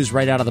to use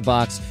right out of the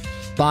box.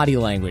 Body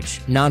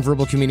language,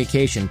 nonverbal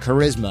communication,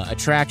 charisma,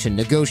 attraction,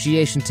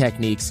 negotiation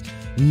techniques,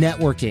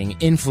 networking,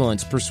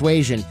 influence,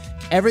 persuasion,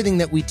 everything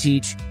that we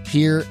teach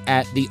here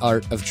at The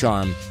Art of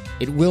Charm.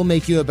 It will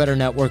make you a better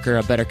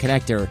networker, a better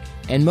connector,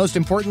 and most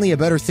importantly, a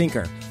better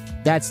thinker.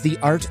 That's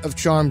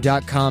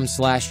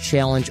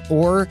theartofcharm.com/challenge,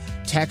 or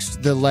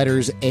text the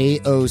letters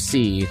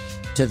AOC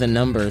to the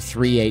number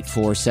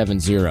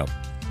 38470.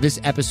 This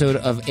episode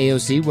of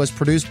AOC was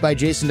produced by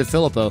Jason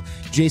DeFilippo.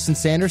 Jason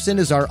Sanderson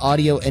is our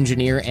audio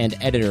engineer and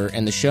editor,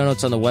 and the show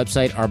notes on the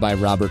website are by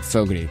Robert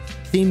Fogarty.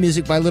 Theme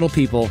music by Little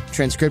People,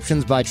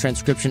 transcriptions by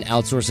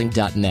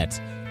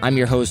transcriptionoutsourcing.net. I'm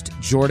your host,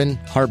 Jordan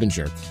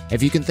Harbinger.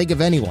 If you can think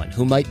of anyone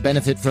who might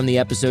benefit from the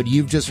episode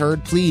you've just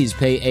heard, please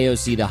pay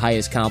AOC the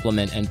highest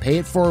compliment and pay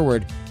it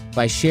forward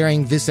by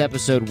sharing this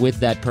episode with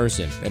that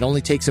person. It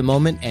only takes a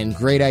moment, and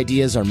great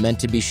ideas are meant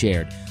to be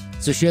shared.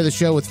 So share the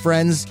show with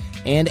friends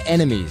and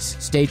enemies.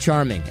 Stay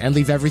charming and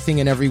leave everything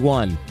and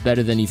everyone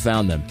better than you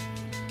found them.